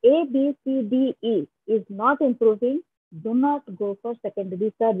 If A, B, C, D, E is not improving, do not go for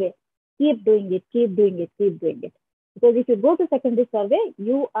secondary survey. Keep doing it, keep doing it, keep doing it. Because if you go to secondary survey,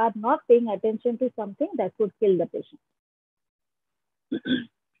 you are not paying attention to something that could kill the patient.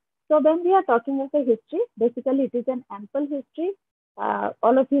 So when we are talking of a history, basically it is an ample history.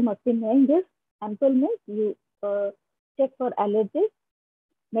 All of you must be knowing this. Ample means check for allergies,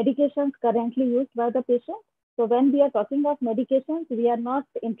 medications currently used by the patient. So when we are talking of medications, we are not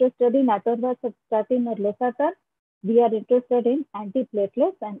interested in atorvastatin or losartan. We are interested in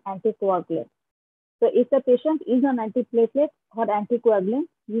antiplatelets and anticoagulants. So if the patient is on antiplatelet or anticoagulant,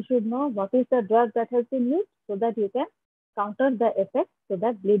 you should know what is the drug that has been used so that you can counter the effect so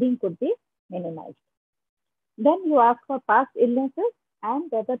that bleeding could be minimized. Then you ask for past illnesses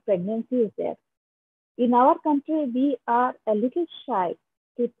and whether pregnancy is there. In our country, we are a little shy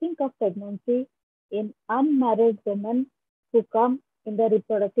to think of pregnancy in unmarried women who come in the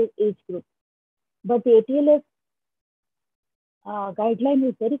reproductive age group. But the ATLS guideline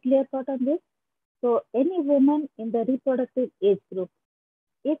is very clear cut on this. So any woman in the reproductive age group,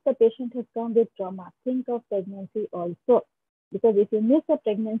 if the patient has come with trauma, think of pregnancy also. Because if you miss a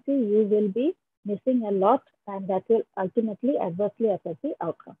pregnancy, you will be missing a lot, and that will ultimately adversely affect the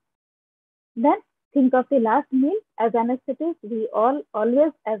outcome. Then think of the last meal. As anesthetists, we all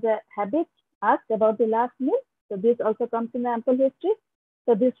always, as a habit, ask about the last meal. So this also comes in the ample history.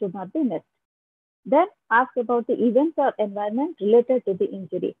 So this should not be missed. Then ask about the events or environment related to the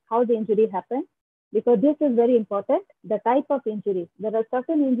injury, how the injury happened, because this is very important. The type of injuries. There are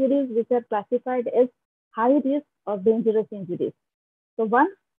certain injuries which are classified as high risk or dangerous injuries. So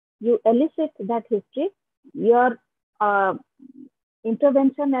once you elicit that history, your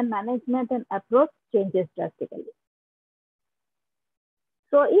intervention and management and approach changes drastically.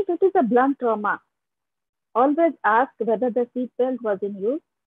 So if it is a blunt trauma, always ask whether the seatbelt was in use,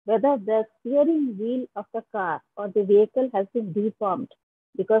 whether the steering wheel of the car or the vehicle has been deformed,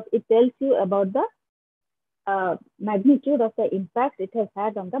 because it tells you about the magnitude of the impact it has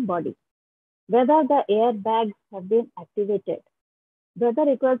had on the body, whether the airbags have been activated, whether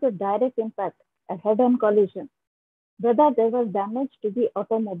it was a direct impact, a head-on collision, whether there was damage to the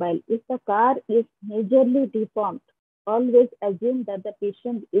automobile. If the car is majorly deformed, always assume that the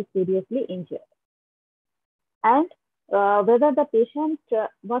patient is seriously injured. And whether the patient,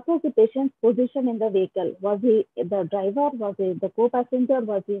 what was the patient's position in the vehicle? Was he the driver? Was he the co-passenger?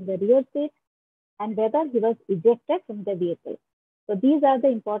 Was he in the rear seat? And whether he was ejected from the vehicle. So these are the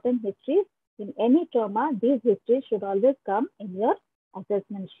important histories. In any trauma, these histories should always come in your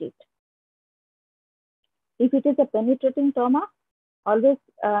assessment sheet. If it is a penetrating trauma, always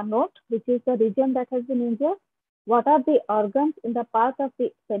note which is the region that has been injured. What are the organs in the path of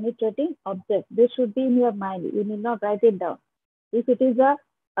the penetrating object? This should be in your mind. You need not write it down. If it is a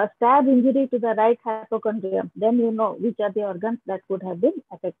stab injury to the right hypochondrium, then you know which are the organs that could have been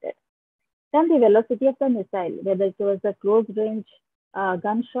affected. Then the velocity of the missile, whether it was a close range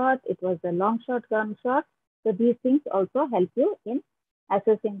gunshot, it was a long shot gunshot. So these things also help you in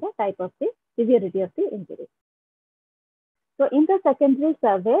assessing the type of the severity of the injury. So in the secondary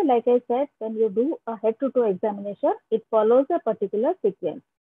survey, like I said, when you do a head-to-toe examination, it follows a particular sequence.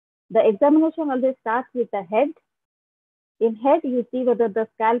 The examination always starts with the head. In head, you see whether the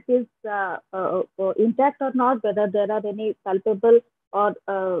scalp is intact or not, whether there are any palpable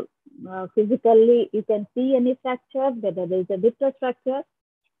or physically you can see any fracture, whether there is a vitreous fracture.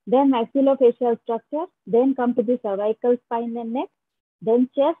 Then maxillofacial structure, then come to the cervical spine and neck, then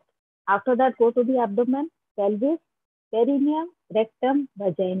chest. After that, go to the abdomen, pelvis, perineum, rectum,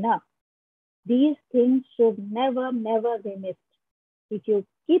 vagina. These things should never be missed. If you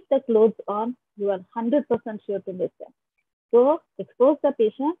keep the clothes on, you are 100% sure to miss them. So expose the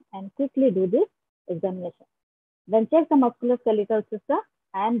patient and quickly do this examination. Then check the musculoskeletal system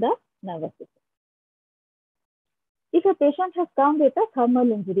and the nervous system. If a patient has come with a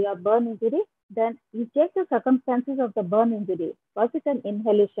thermal injury or burn injury, then you check the circumstances of the burn injury. Was it an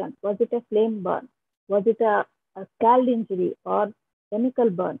inhalation? Was it a flame burn? Was it a scald injury or chemical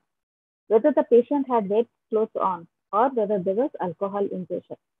burn? Whether the patient had wet clothes on or whether there was alcohol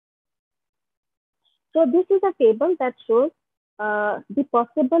ingestion. So this is a table that shows the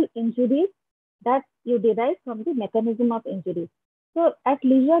possible injuries that you derive from the mechanism of injury. So at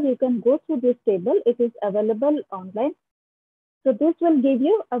leisure, you can go through this table. It is available online. So this will give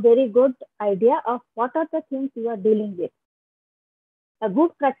you a very good idea of what are the things you are dealing with. A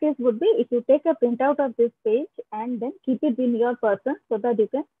good practice would be if you take a printout of this page and then keep it in your person so that you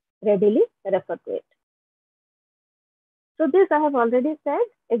can readily refer to it. So this I have already said,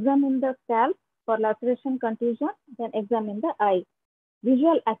 examine the scalp for laceration contusion, then examine the eye.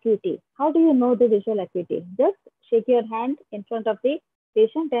 Visual acuity. How do you know the visual acuity? Just shake your hand in front of the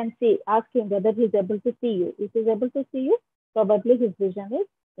patient and see, ask him whether he is able to see you. If he is able to see you, probably his vision is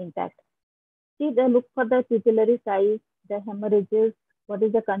intact. See, they look for the pupillary size, the hemorrhages, what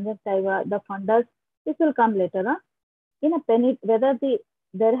is the conjunctiva, the fundus. This will come later on. In a whether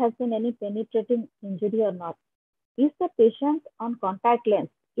there has been any penetrating injury or not. is the patient on contact lens?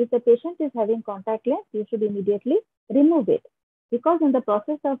 If the patient is having contact lens, you should immediately remove it, because in the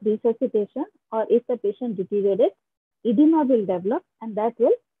process of resuscitation, or if the patient deteriorates, edema will develop and that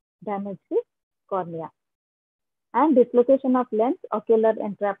will damage the cornea. And dislocation of lens, ocular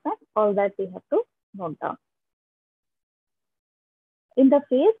entrapment, all that we have to note down. In the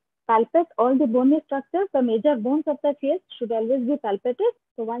face, palpate all the bony structures. The major bones of the face should always be palpated.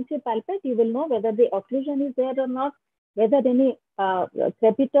 So once you palpate, you will know whether the occlusion is there or not, whether any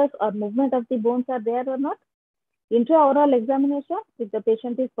crepitus or movement of the bones are there or not. Intraoral examination, if the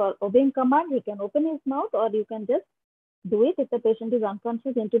patient is for obeying command, he can open his mouth, or you can just do it. If the patient is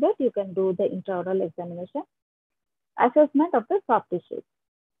unconscious intubate, you can do the intraoral examination. Assessment of the soft tissue.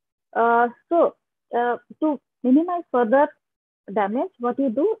 To minimize further damage, what you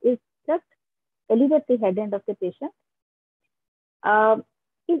do is just elevate the head end of the patient.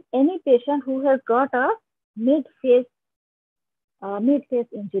 If any patient who has got a mid-face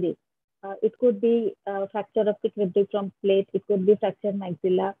injury, it could be fracture of the quadriform plate, it could be fracture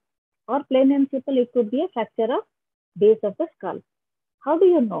maxilla, or plain and simple, it could be a fracture of base of the skull. How do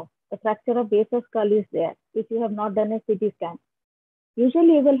you know a fracture of base of skull is there if you have not done a CT scan?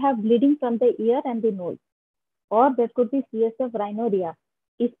 Usually you will have bleeding from the ear and the nose, or there could be CSF rhinorrhea.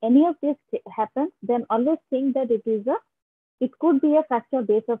 If any of this happens, then always think that it could be a fracture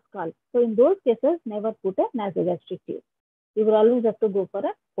base of skull. So in those cases, never put a nasogastric tube. You will always have to go for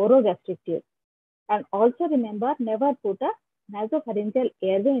a orogastric tube. And also remember, never put a nasopharyngeal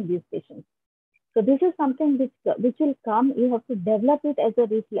airway in these patients. So this is something which will come, you have to develop it as a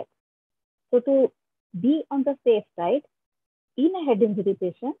reflex. So to be on the safe side, in a head injury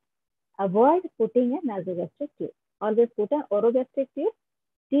patient, avoid putting a nasogastric tube. Always put an orogastric tube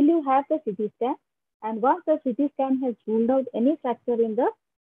till you have the CT scan. And once the CT scan has ruled out any fracture in the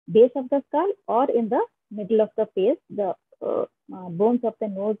base of the skull or in the middle of the face, the bones of the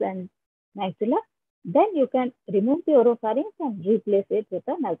nose and maxilla, then you can remove the oropharynx and replace it with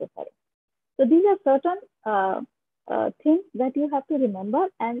a nasopharynx. So these are certain things that you have to remember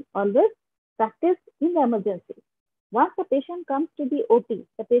and always practice in the emergency. Once the patient comes to the OT,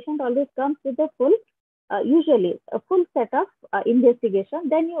 the patient always comes with a full, usually a full set of investigation.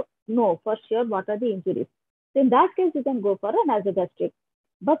 Then you know for sure what are the injuries. So in that case, you can go for a nasogastric.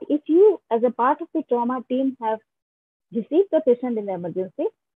 But if you, as a part of the trauma team, have received the patient in the emergency,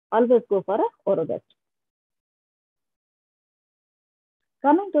 always go for a orogastric.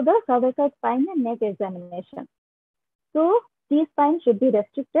 Coming to the cervical spine and neck examination. So these spines should be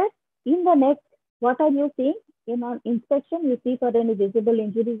restricted. In the neck, what are you seeing? In an inspection, you see for any visible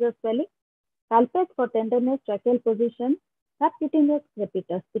injuries or swelling. Palpate for tenderness, tracheal position, subcutaneous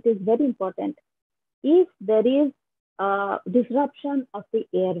crepitus. It is very important. If there is disruption of the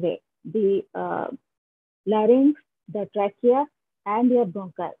airway, the larynx, the trachea, and your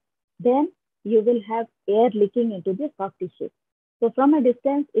bronchi, then you will have air leaking into the soft tissue. So from a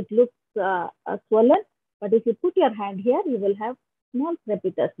distance, it looks swollen, but if you put your hand here, you will have small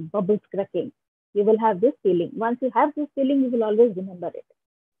crepitus, bubbles cracking. You will have this feeling. Once you have this feeling, you will always remember it.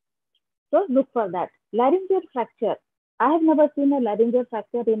 So look for that. Laryngeal fracture. I have never seen a laryngeal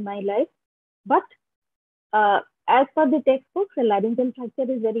fracture in my life, but as per the textbooks, a laryngeal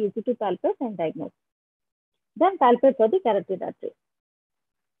fracture is very easy to palpate and diagnose. Then palpate for the carotid artery.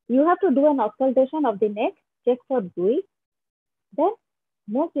 You have to do an auscultation of the neck, check for buoy. Then,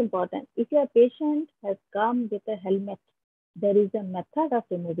 most important, if your patient has come with a helmet, there is a method of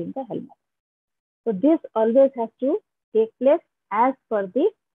removing the helmet. So this always has to take place as per the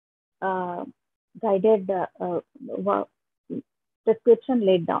guided prescription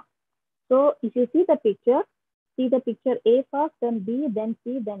laid down. So if you see the picture A first, then B, then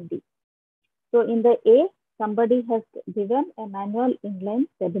C, then D. So in the A, somebody has given a manual inline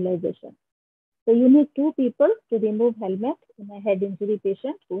stabilization. So you need 2 people to remove helmet in a head injury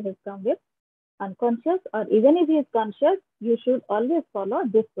patient who has come with unconscious, or even if he is conscious, you should always follow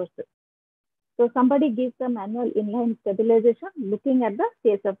this process. So somebody gives the manual inline stabilization looking at the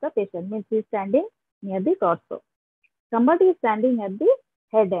face of the patient, means he is standing near the torso. Somebody is standing at the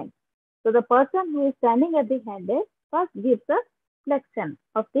head end. So the person who is standing at the head end first gives a flexion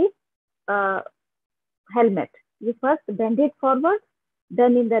of the helmet. You first bend it forward,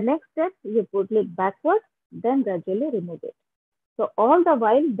 then in the next step, you put it backward, then gradually remove it. So all the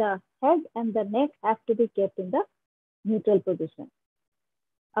while, the head and the neck have to be kept in the neutral position.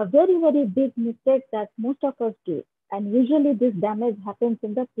 A very, very big mistake that most of us do, and usually this damage happens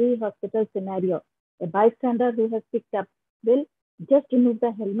in the pre-hospital scenario. A bystander who has picked up will just remove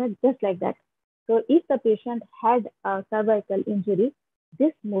the helmet just like that. So if the patient had a cervical injury,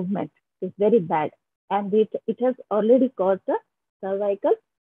 this movement is very bad and it has already caused a cervical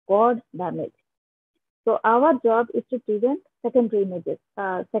cord damage. So our job is to prevent secondary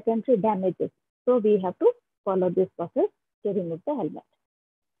damages. So we have to follow this process to remove the helmet.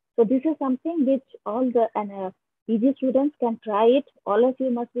 So this is something which all the PG students can try it. All of you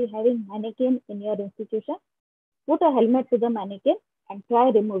must be having mannequin in your institution. Put a helmet to the mannequin and try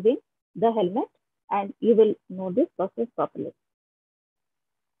removing the helmet, and you will know this process properly.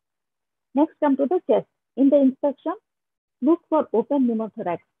 Next, come to the chest. In the inspection, look for open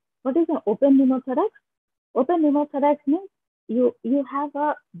pneumothorax. What is an open pneumothorax? Open pneumothorax means you have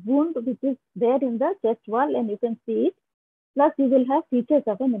a wound which is there in the chest wall and you can see it. Plus, you will have features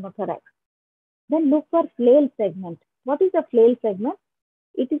of a pneumothorax. Then look for flail segment. What is a flail segment?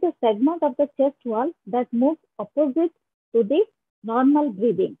 It is a segment of the chest wall that moves opposite to the normal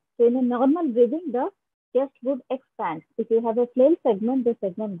breathing. So in a normal breathing, the chest would expand. If you have a flail segment, the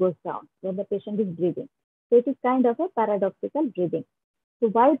segment goes down when the patient is breathing. So it is kind of a paradoxical breathing. So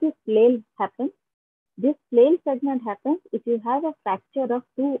why this flail happens? This flail segment happens if you have a fracture of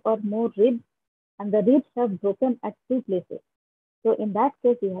 2 or more ribs and the ribs have broken at 2 places. So in that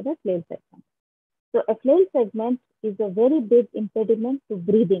case, you have a flail segment. So a flail segment is a very big impediment to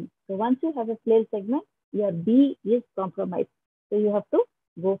breathing. So once you have a flail segment, your B is compromised. So you have to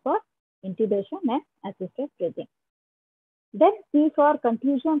go for intubation and assisted breathing. Then C for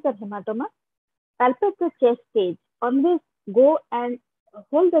contusions or hematoma. Palpate the chest cage. Always go and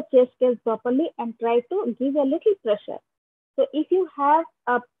hold the chest cage properly and try to give a little pressure. So if you have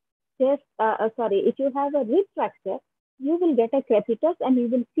a if you have a rib fracture, you will get a crepitus and you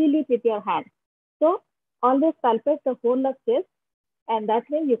will feel it with your hand. So always palpate the whole of chest, and that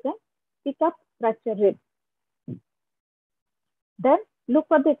way you can pick up fractured ribs. Then look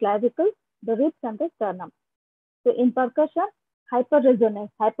for the clavicles, the ribs and the sternum. So in percussion, hyperresonance.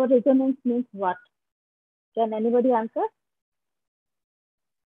 Hyperresonance means what? Can anybody answer?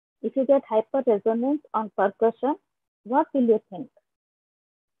 If you get hyperresonance on percussion, what will you think?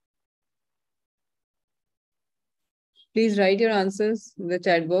 Please write your answers in the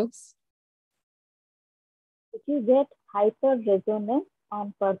chat box. If you get hyperresonance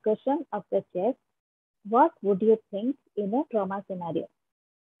on percussion of the chest, what would you think in a trauma scenario?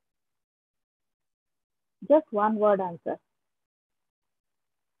 Just one word answer.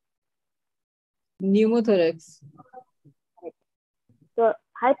 Pneumothorax. Right. So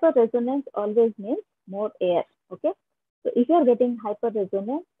hyperresonance always means more air. Okay. So if you are getting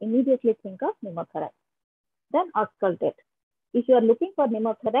hyperresonance, immediately think of pneumothorax. Then auscultate. If you are looking for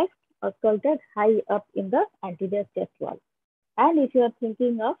pneumothorax, auscultate high up in the anterior chest wall. And if you are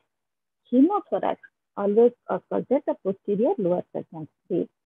thinking of hemothorax, always auscultate the posterior lower segment, the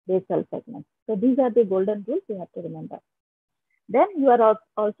basal segment. So these are the golden rules you have to remember. Then you are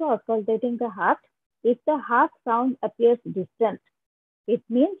also auscultating the heart. If the heart sound appears distant, it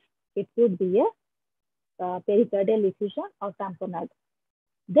means it could be a pericardial effusion or tamponade.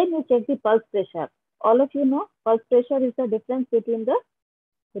 Then you check the pulse pressure. All of you know pulse pressure is the difference between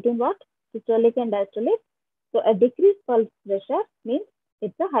what? Systolic and diastolic. So a decreased pulse pressure means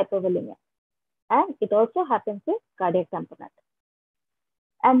it's a hypovolemia. And it also happens with cardiac tamponade.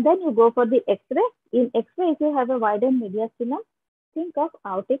 And then you go for the X-ray. In X-ray, if you have a widened mediastinum, think of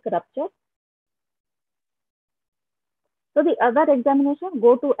aortic rupture. So the other examination,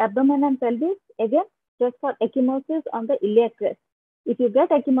 go to abdomen and pelvis. Again, check for ecchymosis on the iliac crest. If you get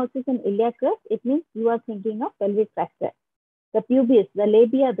ecchymosis in iliac crest, it means you are thinking of pelvic fracture. The pubis, the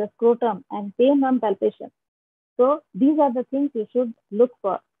labia, the scrotum, and pain on palpation. So these are the things you should look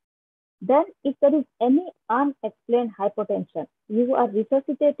for. Then if there is any unexplained hypotension, you are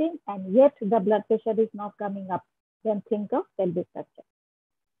resuscitating and yet the blood pressure is not coming up, then think of pelvic fracture.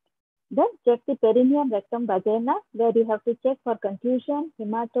 Then check the perineum, rectum, vagina, where you have to check for contusion,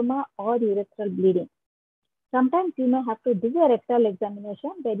 hematoma, or urethral bleeding. Sometimes you may have to do a rectal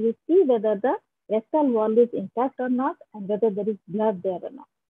examination where you see whether the rectal wall is intact or not and whether there is blood there or not.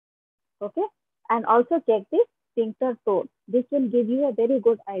 Okay, and also check the sphincter tone. This will give you a very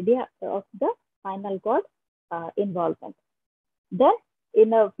good idea of the spinal cord involvement. Then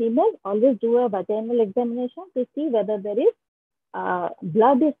in a female, always do a vaginal examination to see whether there is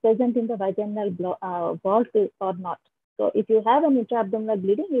blood is present in the vaginal vault or not. So if you have an intra-abdominal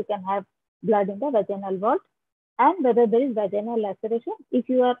bleeding, you can have blood in the vaginal vault, and whether there is vaginal laceration. If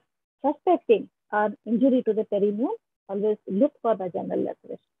you are suspecting an injury to the perineum, always look for vaginal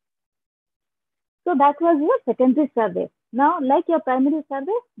laceration. So that was your secondary survey. Now, like your primary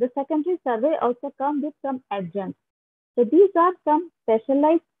survey, the secondary survey also comes with some adjuncts. So these are some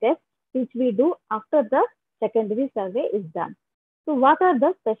specialized tests which we do after the secondary survey is done. So what are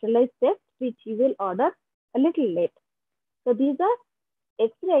the specialized tests which you will order a little late. So these are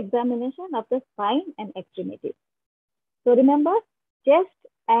X-ray examination of the spine and extremities. So remember, chest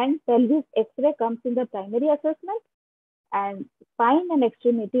and pelvis X-ray comes in the primary assessment, and spine and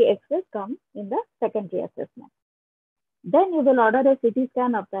extremity X-ray come in the secondary assessment. Then you will order a CT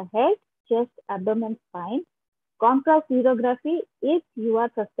scan of the head, chest, abdomen, spine, contrast urography if you are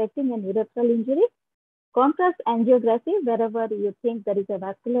suspecting an urethral injury, contrast angiography wherever you think there is a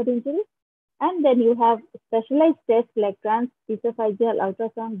vascular injury, and then you have specialized tests like transesophageal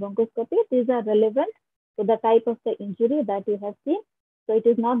ultrasound bronchoscopy. These are relevant to the type of the injury that you have seen. So it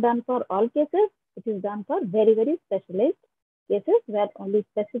is not done for all cases. It is done for very, very specialized cases where only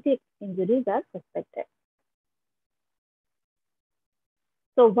specific injuries are suspected.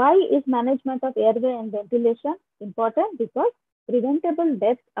 So why is management of airway and ventilation important? Because preventable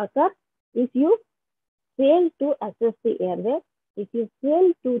deaths occur if you fail to assess the airway, if you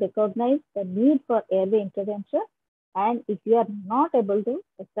fail to recognize the need for airway intervention, and if you are not able to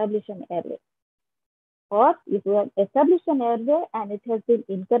establish an airway. Or if you have established an airway and it has been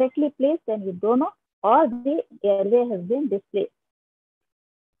incorrectly placed and you don't know, or the airway has been displaced.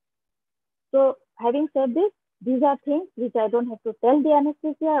 So having said this, these are things which I don't have to tell the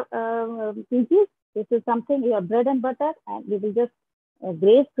anesthesia PGs. This is something your bread and butter, and we will just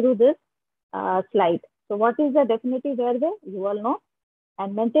graze through this slide. So what is the definitive airway? You all know.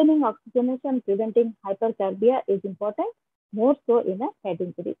 And maintaining oxygenation, preventing hypercarbia is important, more so in a head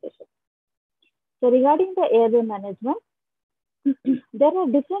injury patient. So regarding the airway management, there are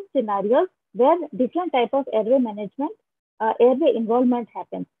different scenarios where different type of airway management, airway involvement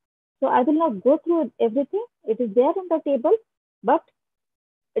happens. So I will not go through everything. It is there on the table, but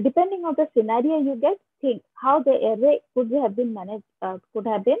depending on the scenario you get, think how the airway could have been managed, could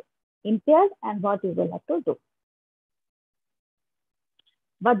have been impaired, and what you will have to do.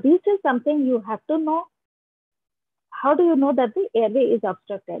 But this is something you have to know. How do you know that the airway is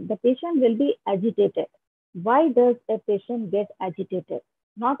obstructed? The patient will be agitated. Why does a patient get agitated?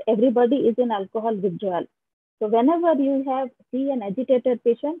 Not everybody is in alcohol withdrawal. So whenever you see an agitated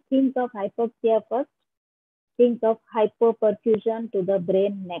patient, think of hypoxia first. Think of hypoperfusion to the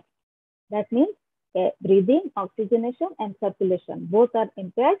brain next. That means breathing, oxygenation, and circulation. Both are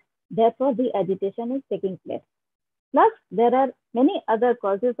impaired. Therefore, the agitation is taking place. Plus, there are many other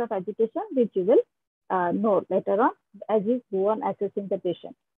causes of agitation which you will know later on as you go on assessing the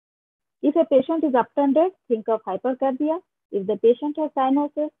patient. If a patient is upturned, think of hypercarbia. If the patient has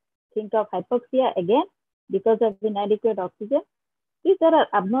cyanosis, think of hypoxia again because of inadequate oxygen. If there are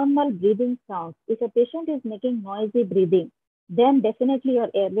abnormal breathing sounds, if a patient is making noisy breathing, then definitely your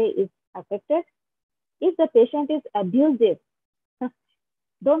airway is affected. If the patient is abusive,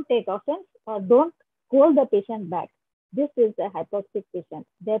 don't take offense or don't hold the patient back. This is a hypoxic patient.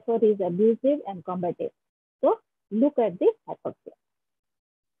 Therefore, he is abusive and combative. So look at the hypoxia.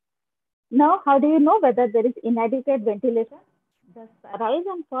 Now, how do you know whether there is inadequate ventilation? The rise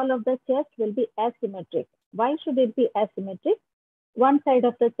and fall of the chest will be asymmetric. Why should it be asymmetric? One side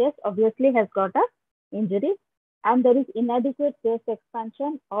of the chest obviously has got an injury, and there is inadequate chest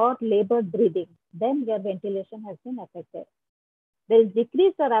expansion or labored breathing. Then your ventilation has been affected. There is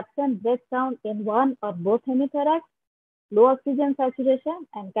decreased or absent breath sound in one or both hemithorax. Low oxygen saturation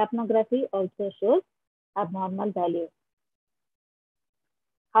and capnography also shows abnormal values.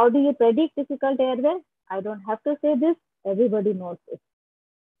 How do you predict difficult airway? I don't have to say this. Everybody knows this.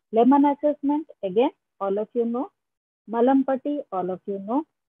 Lemon assessment, again, all of you know. Malampati, all of you know.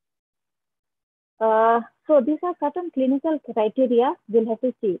 So these are certain clinical criteria we'll have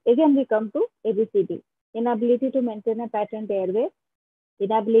to see. Again, we come to ABCD. Inability to maintain a patent airway,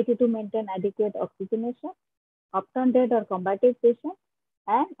 inability to maintain adequate oxygenation, obtunded or combative patient,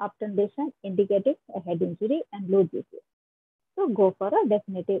 and obtundation indicating a head injury and low GC. So go for a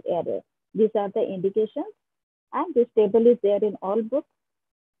definitive airway. These are the indications, and this table is there in all books.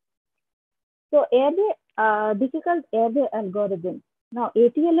 So airway, difficult airway algorithm. Now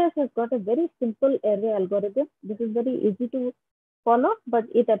ATLS has got a very simple airway algorithm. This is very easy to follow, but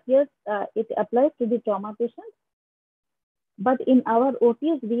it applies to the trauma patients. But in our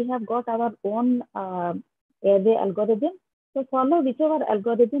OTs, we have got our own airway algorithm. So follow whichever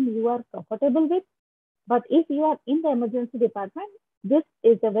algorithm you are comfortable with. But if you are in the emergency department, this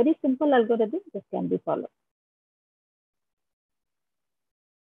is a very simple algorithm. This can be followed.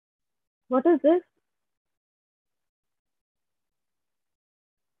 What is this?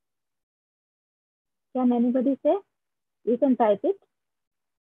 Can anybody say? You can type it.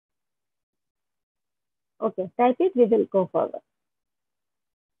 Okay, type it. We will go forward.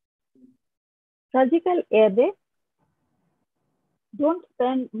 Surgical airway Don't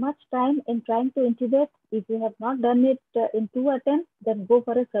spend much time in trying to intubate. If you have not done it in 2 attempts, then go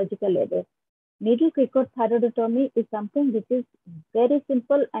for a surgical labor. Needle cricothyroidotomy is something which is very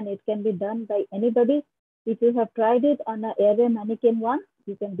simple and it can be done by anybody. If you have tried it on an airway mannequin once,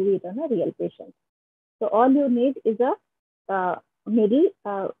 you can do it on a real patient. So all you need is a needle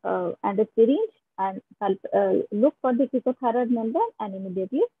and a syringe, and look for the cricothyroid membrane and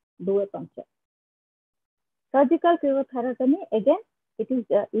immediately do a puncture. Surgical cricothyrotomy, again, it is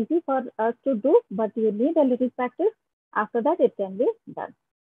easy for us to do, but you need a little practice. After that, it can be done.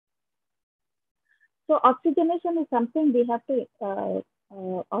 So oxygenation is something we have to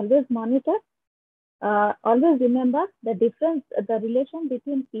always monitor. Always remember the difference, the relation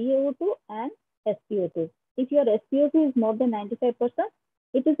between PaO2 and SpO2. If your SpO2 is more than 95%,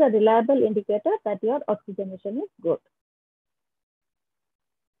 it is a reliable indicator that your oxygenation is good.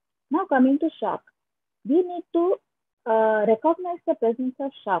 Now coming to shock. We need to recognize the presence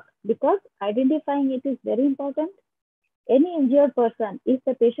of shock because identifying it is very important. Any injured person, if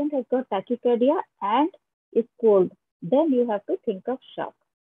the patient has got tachycardia and is cold, then you have to think of shock.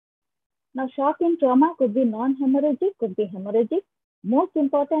 Now, shock in trauma could be non-hemorrhagic, could be hemorrhagic. Most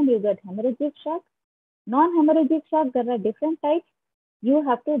important, you get hemorrhagic shock. Non-hemorrhagic shock, there are different types. You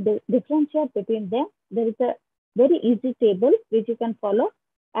have to differentiate between them. There is a very easy table which you can follow,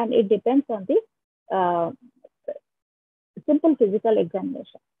 and it depends on the simple physical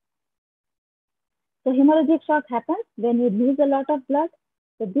examination. So hemorrhagic shock happens when you lose a lot of blood.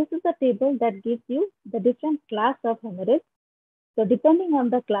 So this is a table that gives you the different class of hemorrhage. So depending on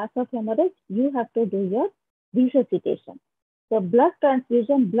the class of hemorrhage, you have to do your resuscitation. So blood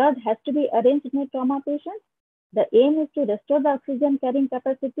transfusion, blood has to be arranged in a trauma patient. The aim is to restore the oxygen carrying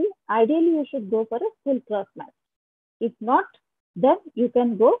capacity. Ideally, you should go for a full cross match. If not, then you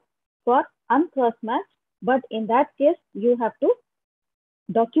can go for uncross match. But in that case, you have to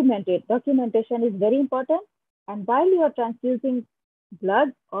document it. Documentation is very important. And while you are transfusing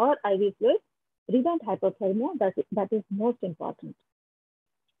blood or IV fluid, prevent hypothermia. That is most important.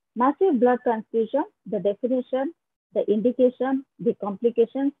 Massive blood transfusion, the definition, the indication, the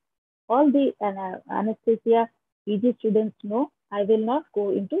complications, all the anesthesia PG students know. I will not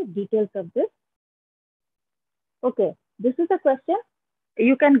go into details of this. Okay, this is a question.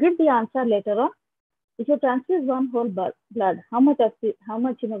 You can give the answer later on. If you transfuse one whole blood, how much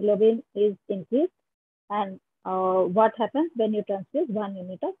hemoglobin is increased, and what happens when you transfuse 1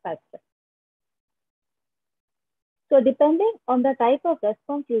 unit of factor? So depending on the type of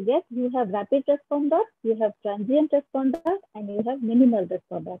response you get, you have rapid responder, you have transient responder, and you have minimal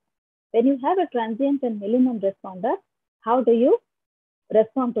responder. When you have a transient and minimum responder, how do you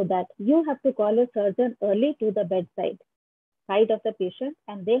respond to that? You have to call a surgeon early to the bedside side of the patient,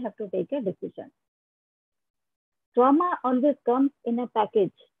 and they have to take a decision. Trauma always comes in a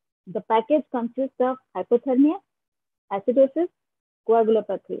package. The package consists of hypothermia, acidosis,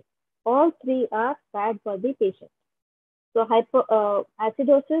 coagulopathy. All three are bad for the patient. So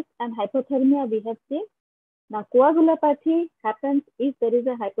acidosis and hypothermia we have seen. Now coagulopathy happens if there is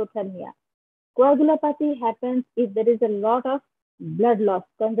a hypothermia. Coagulopathy happens if there is a lot of blood loss,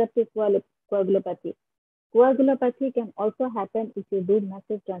 conjunctive coagulopathy. Coagulopathy can also happen if you do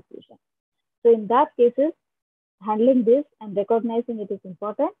massive transfusion. So in that cases, handling this and recognizing it is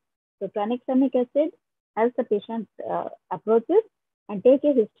important. So tranexamic acid as the patient approaches, and take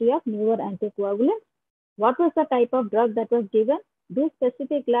a history of newer anticoagulants. What was the type of drug that was given? Do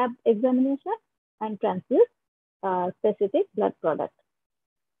specific lab examination and transfuse specific blood product.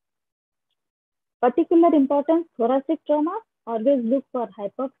 Particular importance, thoracic trauma, always look for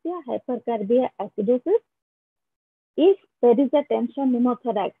hypoxia, hypercarbia, acidosis. If there is a tension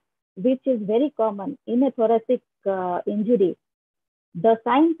pneumothorax, which is very common in a thoracic injury, the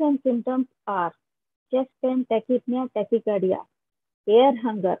signs and symptoms are chest pain, tachypnea, tachycardia, air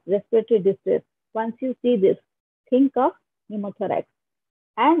hunger, respiratory distress. Once you see this, think of pneumothorax.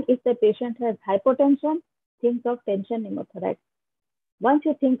 And if the patient has hypotension, think of tension pneumothorax. Once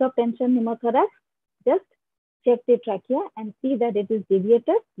you think of tension pneumothorax, just check the trachea and see that it is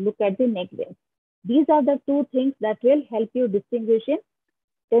deviated. Look at the neck vein. These are the two things that will help you distinguish in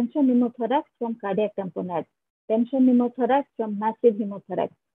tension pneumothorax from cardiac tamponade, tension pneumothorax from massive pneumothorax.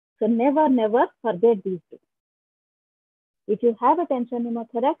 So never, never forget these two. If you have a tension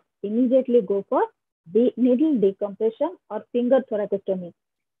pneumothorax, immediately go for the needle decompression or finger thoracostomy.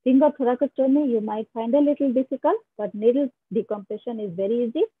 Finger thoracostomy you might find a little difficult, but needle decompression is very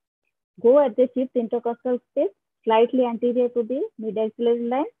easy. Go at the fifth intercostal space, slightly anterior to the mid-axillary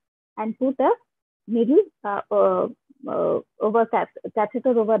line, and put a needle over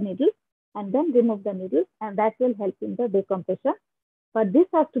catheter over needle, and then remove the needle, and that will help in the decompression. But this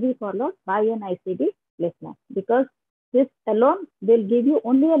has to be followed by an ICD placement, because this alone will give you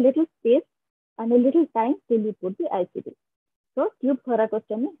only a little space and a little time till you put the ICD. So tube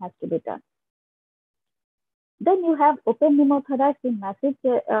thoracostomy has to be done. Then you have open pneumothorax in massive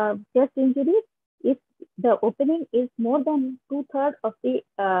chest injuries. If the opening is more than 2/3 of the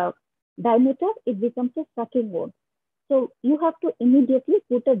diameter, it becomes a sucking wound. So you have to immediately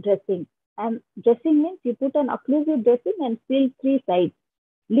put a dressing. And dressing means you put an occlusive dressing and seal 3 sides.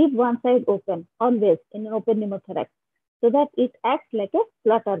 Leave one side open, always in an open pneumothorax, so that it acts like a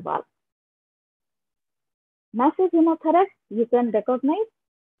flutter valve. Massive pneumothorax, you can recognize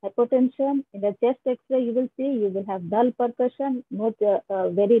hypotension. In the chest X-ray, you will see you will have dull percussion, no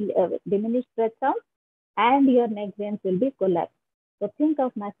very diminished breath sound, and your neck veins will be collapsed. So think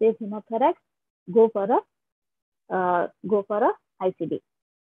of massive pneumothorax, go for a ICD.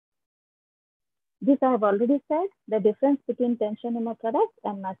 This I have already said, the difference between tension pneumothorax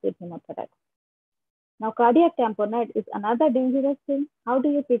and massive pneumothorax. Now, cardiac tamponade is another dangerous thing. How do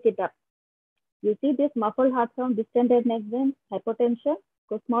you pick it up? You see this muffled heart sound, distended neck veins, hypotension,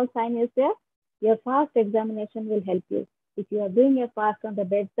 so small sign is there. Your fast examination will help you. If you are doing a fast on the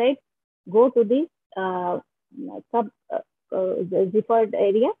bedside, go to the deferred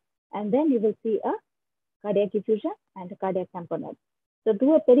area, and then you will see a cardiac effusion and a cardiac tamponade. So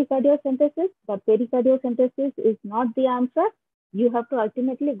do a pericardiocentesis, but pericardiocentesis is not the answer. You have to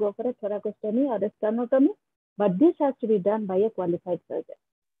ultimately go for a thoracostomy or a sternotomy, but this has to be done by a qualified surgeon.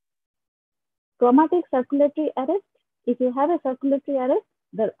 Traumatic circulatory arrest. If you have a circulatory arrest,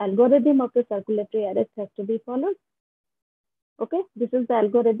 the algorithm of the circulatory arrest has to be followed. Okay, this is the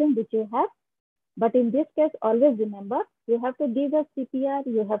algorithm which you have. But in this case, always remember, you have to give a CPR,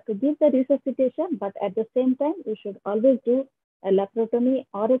 you have to give the resuscitation, but at the same time, you should always do a laparotomy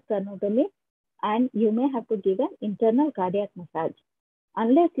or a sternotomy, and you may have to give an internal cardiac massage.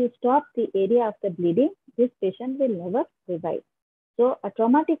 Unless you stop the area of the bleeding, this patient will never revive. So a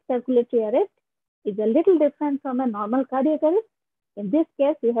traumatic circulatory arrest is a little different from a normal cardiac arrest. In this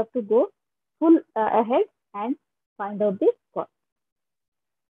case, you have to go full ahead and find out the cause.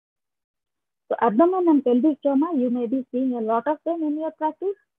 So abdomen and pelvic trauma, you may be seeing a lot of them in your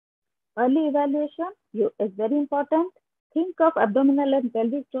practice. Early evaluation is very important. Think of abdominal and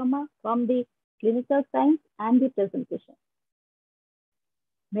pelvic trauma from the clinical signs and the presentation.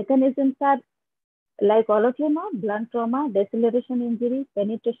 Mechanisms are, like all of you know, blunt trauma, deceleration injury,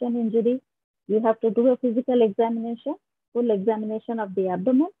 penetration injury. You have to do a physical examination, full examination of the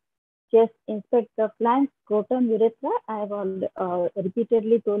abdomen, chest, inspect the flanks, scrotum, urethra. I have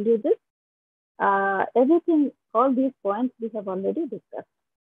repeatedly told you this. Everything, all these points we have already discussed.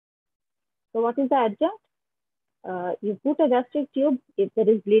 So what is the adjunct? You put a gastric tube. If there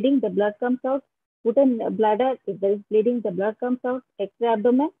is bleeding, the blood comes out. Put in a bladder. If there is bleeding, the blood comes out. X-ray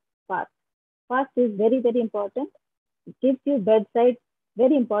abdomen, fast. Fast is very, very important. It gives you bedside,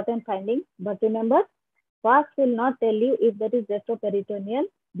 very important finding. But remember, fast will not tell you if there is retroperitoneal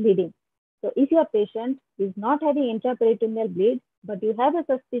bleeding. So if your patient is not having intraperitoneal bleed, but you have a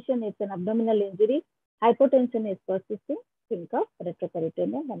suspicion it's an abdominal injury, hypotension is persisting, think of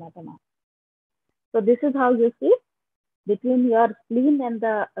retroperitoneal hematoma. So this is how you see between your spleen and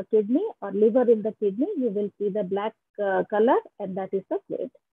the kidney or liver in the kidney, you will see the black color, and that is the fluid.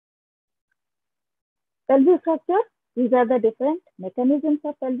 Pelvic fracture, these are the different mechanisms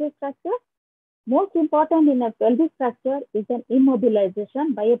of pelvic fracture. Most important in a pelvic fracture is an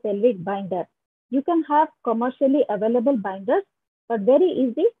immobilization by a pelvic binder. You can have commercially available binders, but very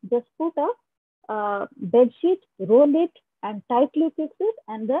easy. Just put a bed sheet, roll it, and tightly fix it,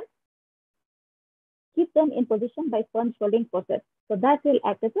 and then keep them in position by sponge folding process. So that will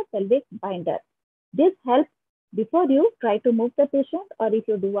act as a pelvic binder. This helps before you try to move the patient, or if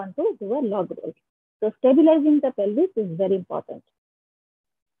you do want to do a log roll. So stabilizing the pelvis is very important.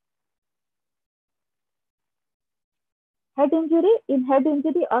 Head injury. In head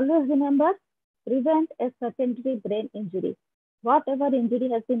injury, always remember, prevent a secondary brain injury. Whatever injury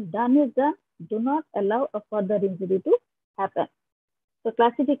has been done is done. Do not allow a further injury to happen. So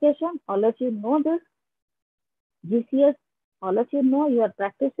classification, all of you know this. GCS, all of you know, you are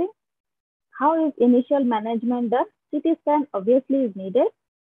practicing. How is initial management done? CT scan obviously is needed.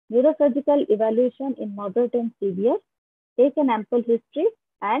 Neurosurgical evaluation in moderate and severe. Take an ample history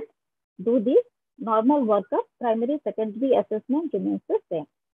and do the normal workup. Primary, secondary assessment remains the same.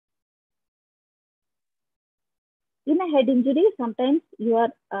 In a head injury, sometimes you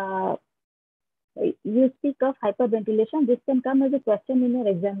speak of hyperventilation. This can come as a question in your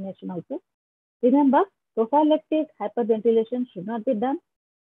examination also. Remember, prophylactic hyperventilation should not be done.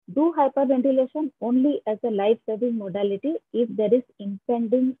 Do hyperventilation only as a life-saving modality if there is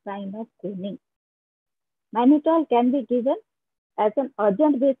impending sign of cooling. Mannitol can be given as an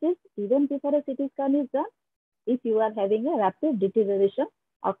urgent basis even before a CT scan is done if you are having a rapid deterioration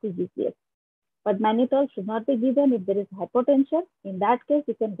of the GCS. But mannitol should not be given if there is hypotension. In that case,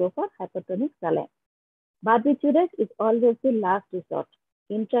 you can go for hypertonic saline. Barbiturate is always the last resort.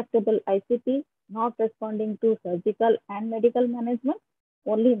 Intractable ICP, not responding to surgical and medical management,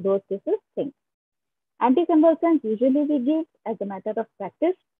 only in those cases think. Anticonvulsants usually we give as a matter of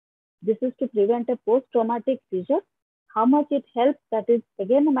practice. This is to prevent a post-traumatic seizure. How much it helps, that is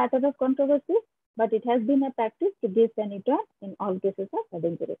again a matter of controversy, but it has been a practice to give phenytoin in all cases of head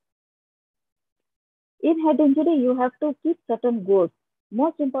injury. In head injury, you have to keep certain goals.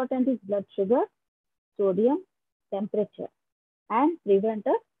 Most important is blood sugar, sodium, temperature, and prevent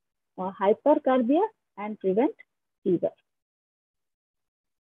hypercarbia and prevent fever.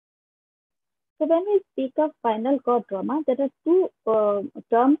 So when we speak of spinal cord trauma, there are two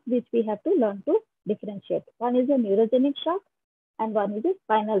terms which we have to learn to differentiate. One is a neurogenic shock and one is a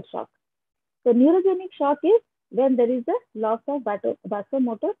spinal shock. So neurogenic shock is when there is a loss of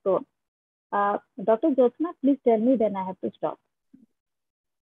vasomotor tone. Dr. Jyotsna, please tell me, then I have to stop.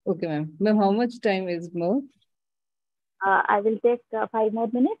 Okay, ma'am. Ma'am, how much time is more? I will take 5 more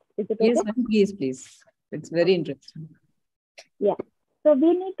minutes. Is it okay? Yes, ma'am. Please, please. It's very interesting. Yeah. So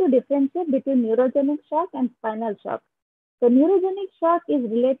we need to differentiate between neurogenic shock and spinal shock. So neurogenic shock is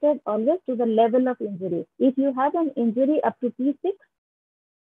related always to the level of injury. If you have an injury up to T6,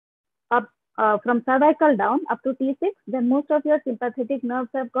 from cervical down up to T6, then most of your sympathetic nerves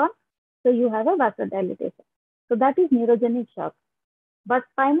have gone. So you have a vasodilatation. So that is neurogenic shock. But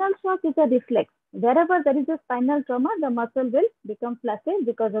spinal shock is a reflex. Wherever there is a spinal trauma, the muscle will become flaccid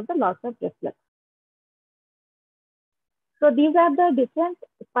because of the loss of reflex. So these are the different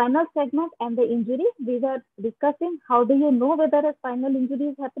spinal segment and the injury. We were discussing how do you know whether a spinal injury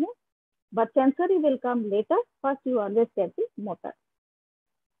is happening, but sensory will come later. First, you always get the motor.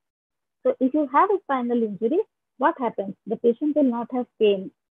 So if you have a spinal injury, what happens? The patient will not have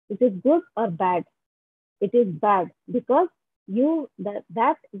pain. Is it good or bad? It is bad because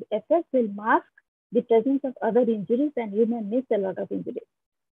that effect will mask the presence of other injuries and you may miss a lot of injuries.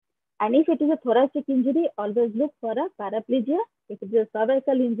 And if it is a thoracic injury, always look for a paraplegia. If it is a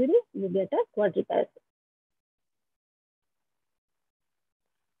cervical injury, you get a quadriparesis.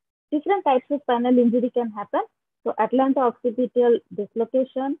 Different types of spinal injury can happen. So atlanto-occipital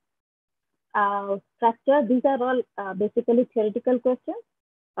dislocation, fracture, these are all basically theoretical questions.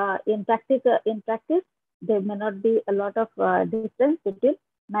 In practice, there may not be a lot of difference between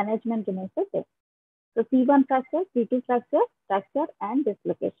management remains the same. So C1 fracture, C2 fracture, and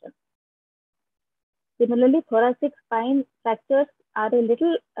dislocation. Similarly, thoracic spine fractures are a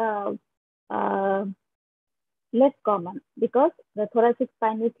little less common because the thoracic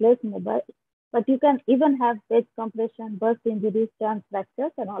spine is less mobile, but you can even have wedge compression, burst injuries, chance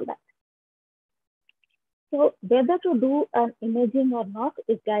fractures, and all that. So whether to do an imaging or not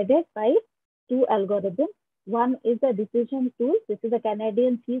is guided by two algorithms. One is the decision tool. This is the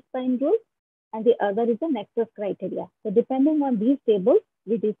Canadian C-spine rule, and the other is the nexus criteria. So depending on these tables,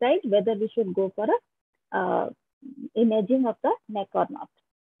 we decide whether we should go for a imaging of the neck or not.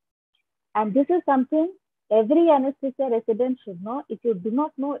 And this is something every anesthesia resident should know. If you do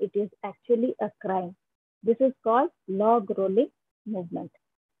not know, it is actually a crime. This is called log rolling movement.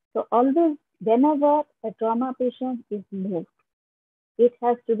 So always, whenever a trauma patient is moved, it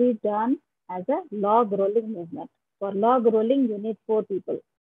has to be done as a log rolling movement. For log rolling, you need 4 people.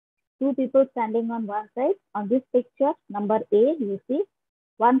 2 people standing on one side. On this picture, number A, you see,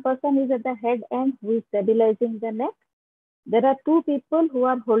 one person is at the head end who is stabilizing the neck. There are 2 people who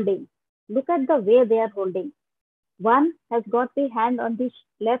are holding. Look at the way they are holding. One has got the hand on the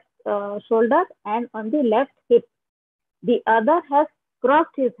left shoulder and on the left hip. The other has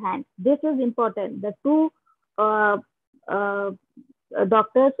crossed his hand. This is important. The 2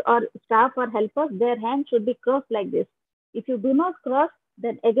 doctors or staff or helpers, their hand should be crossed like this. If you do not cross,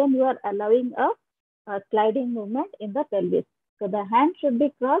 then again you are allowing a sliding movement in the pelvis. So the hand should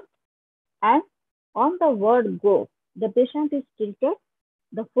be crossed, and on the word go, the patient is tilted.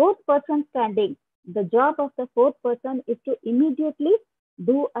 The 4th person standing, the job of the 4th person is to immediately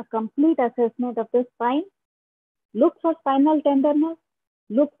do a complete assessment of the spine, look for spinal tenderness,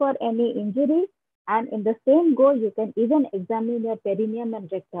 look for any injury, and in the same go, you can even examine your perineum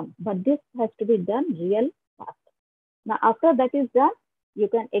and rectum. But this has to be done real fast. Now, after that is done, you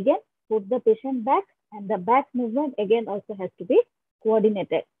can again put the patient back, and the back movement again also has to be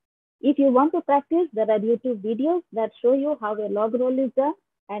coordinated. If you want to practice, there are YouTube videos that show you how a log roll is done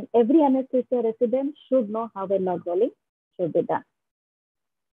And every anesthesia resident should know how a log rolling should be done.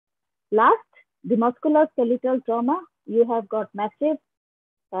 Last, the musculoskeletal trauma. You have got massive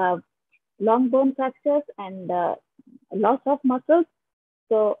long bone fractures and loss of muscles.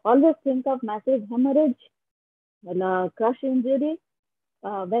 So always think of massive hemorrhage, crush injury.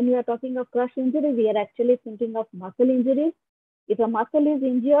 When we are talking of crush injury, we are actually thinking of muscle injuries. If a muscle is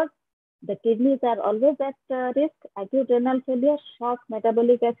injured, the kidneys are always at risk. Acute renal failure, shock,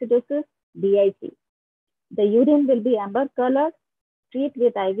 metabolic acidosis, DIC. The urine will be amber colored. Treat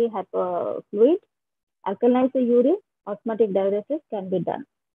with IV fluid. Alkalinize the urine. Osmotic diuresis can be done.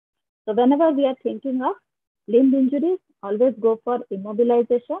 So whenever we are thinking of limb injuries, always go for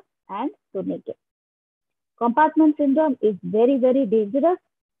immobilization and tourniquet. Compartment syndrome is very, very dangerous.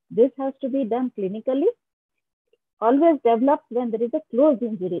 This has to be done clinically. Always develops when there is a closed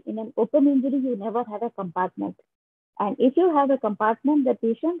injury. In an open injury, you never have a compartment. And if you have a compartment, the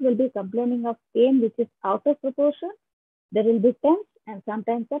patient will be complaining of pain which is out of proportion. There will be tense and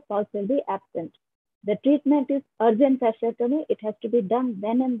sometimes the pulse will be absent. The treatment is urgent fasciotomy. It has to be done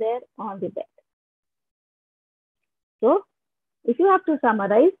then and there on the bed. So, if you have to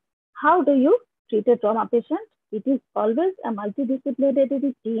summarize, how do you treat a trauma patient? It is always a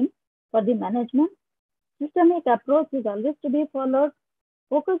multidisciplinary team for the management. Systemic approach is always to be followed.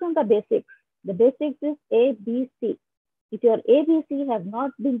 Focus on the basics. The basics is A, B, C. If your A, B, C have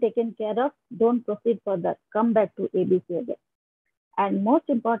not been taken care of, don't proceed further. Come back to A, B, C again. And most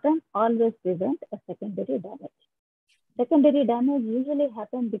important, always prevent a secondary damage. Secondary damage usually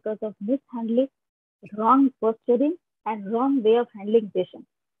happens because of mishandling, wrong posturing, and wrong way of handling patients.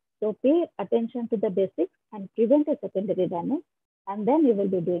 So pay attention to the basics and prevent a secondary damage, and then you will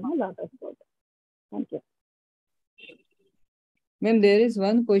be doing a lot of good. Thank you. Ma'am, there is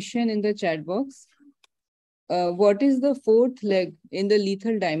one question in the chat box. What is the fourth leg in the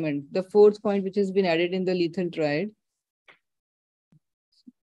lethal diamond, the fourth point which has been added in the lethal triad?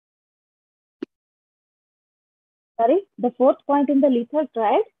 Sorry, the fourth point in the lethal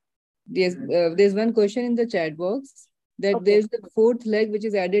triad? Yes, there's one question in the chat box that there's the fourth leg which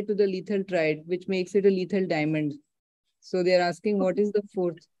is added to the lethal triad, which makes it a lethal diamond. So they're asking what is the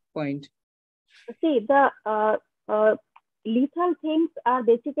fourth point? See, the lethal things are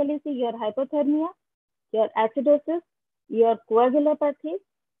basically your hypothermia, your acidosis, your coagulopathy,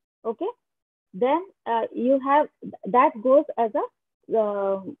 okay? Then you have, that goes as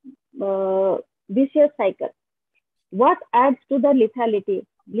a vicious cycle. What adds to the lethality?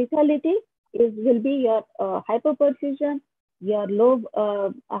 Lethality will be your hypoperfusion, your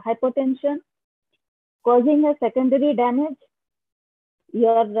low hypotension, causing a secondary damage,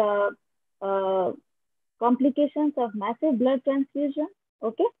 your complications of massive blood transfusion,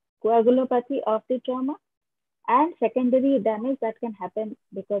 okay, coagulopathy of the trauma, and secondary damage that can happen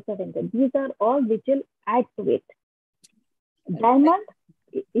because of injury. These are all which will add to it. Diamond,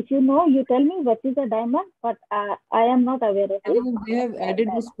 if you know, you tell me what is a diamond, but I am not aware of it. They have added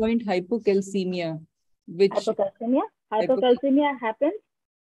this point, hypocalcemia, which... Hypocalcemia happens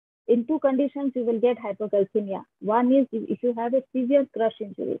in two conditions. You will get hypocalcemia. One is if you have a severe crush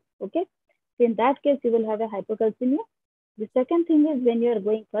injury, okay? So in that case, you will have a hypocalcemia. The second thing is when you are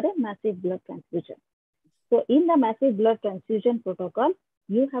going for a massive blood transfusion. So in the massive blood transfusion protocol,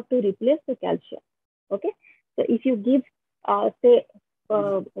 you have to replace the calcium, okay? So if you give, say,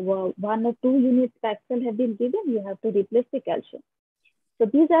 1 or 2 units Paxil have been given, you have to replace the calcium. So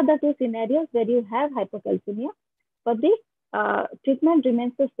these are the two scenarios where you have hypocalcemia, but the treatment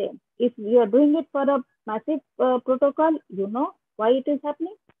remains the same. If you are doing it for a massive protocol, you know why it is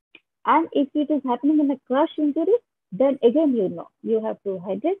happening. And if it is happening in a crush injury, then again, you know, you have to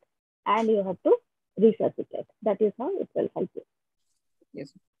hydrate and you have to resuscitate. That is how it will help you.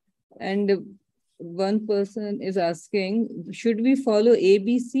 Yes. And one person is asking, should we follow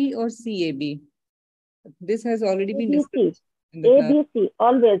ABC or CAB? This has already been discussed. ABC,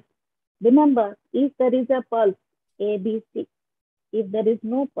 always. Remember, if there is a pulse, ABC. If there is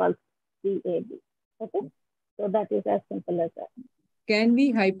no pulse, CAB. Okay? So that is as simple as that. Can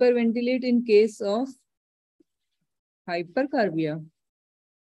we hyperventilate in case of hypercarbia?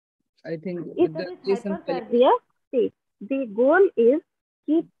 I think if there is hypercarbia, see, the goal is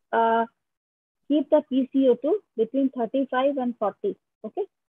keep the PCO2 between 35 and 40. Okay,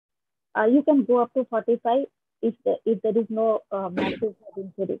 you can go up to 45 if there is no massive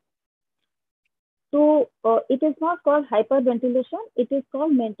injury. So it is not called hyperventilation. It is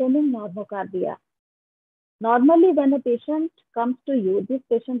called maintaining normocardia. Normally, when a patient comes to you, this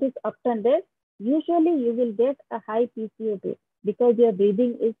patient is obtunded. Usually, you will get a high PCO2 because your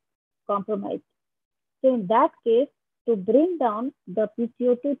breathing is compromised. So in that case, to bring down the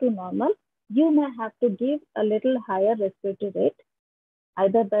PCO2 to normal, you may have to give a little higher respiratory rate,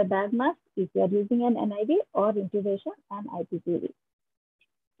 either by bag mask if you are using an NIV or intubation and IPPV.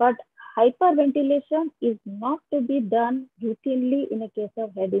 But hyperventilation is not to be done routinely in a case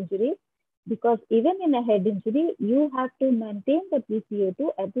of head injury, because even in a head injury, you have to maintain the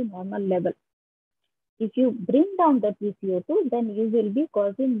PCO2 at the normal level. If you bring down the PCO2, then you will be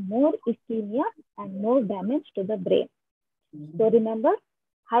causing more ischemia and more damage to the brain. So remember,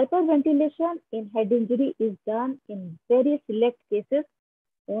 hyperventilation in head injury is done in very select cases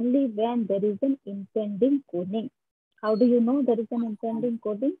only when there is an impending coning. How do you know there is an impending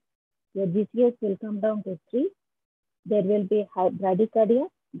coning? Your GCS will come down to 3. There will be bradycardia.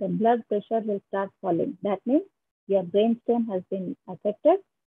 The blood pressure will start falling. That means your brainstem has been affected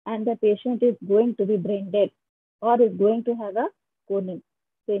and the patient is going to be brain dead or is going to have a coning.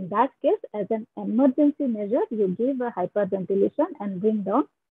 So in that case, as an emergency measure, you give a hyperventilation and bring down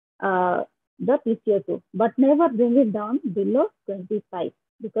the PCO2, but never bring it down below 25,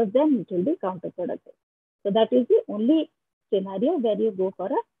 because then it will be counterproductive. So that is the only scenario where you go for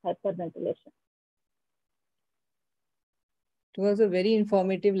a hyperventilation. It was a very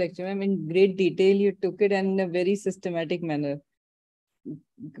informative lecture, ma'am. In great detail, you took it and in a very systematic manner.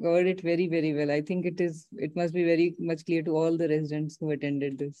 Covered it very, very well. I think it must be very much clear to all the residents who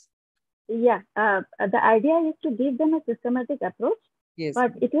attended this. Yeah, the idea is to give them a systematic approach, yes,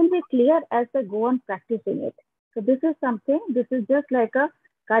 but it will be clear as they go on practicing it. So this is just like a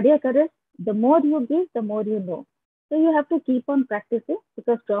cardiac arrest. The more you give, the more you know. So you have to keep on practicing,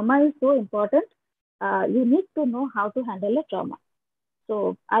 because trauma is so important. You need to know how to handle a trauma.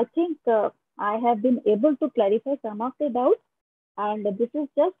 So I think I have been able to clarify some of the doubts, and this is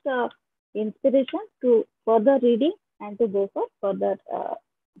just inspiration to further reading and to go for further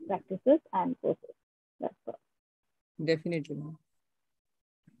practices and courses. That's all. Definitely.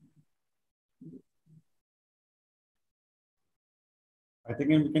 I think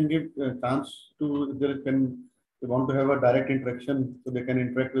we can give a chance to, if they want to have a direct interaction, so they can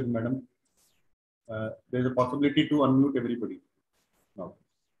interact with madam. There's a possibility to unmute everybody now.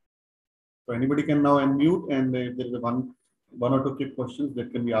 So anybody can now unmute, and if there is one or two quick questions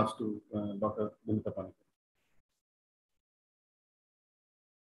that can be asked to Dr. Binita Panigrahi.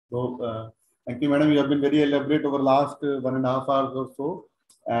 So thank you, madam. You have been very elaborate over the last 1.5 hours or so.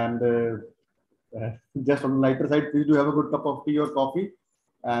 And just on the lighter side, please do have a good cup of tea or coffee.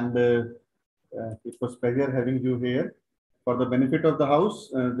 And it was a pleasure having you here. For the benefit of the house,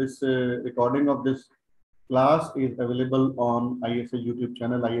 this recording of this class is available on ISA YouTube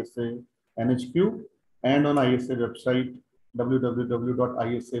channel, ISA NHQ, and on ISA website,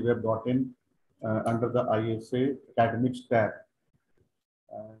 www.isaweb.in, under the ISA Academics tab.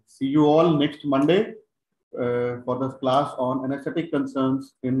 See you all next Monday for this class on anesthetic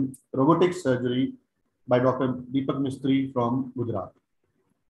concerns in robotic surgery by Dr. Deepak Mistry from Gujarat.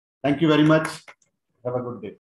 Thank you very much. Have a good day.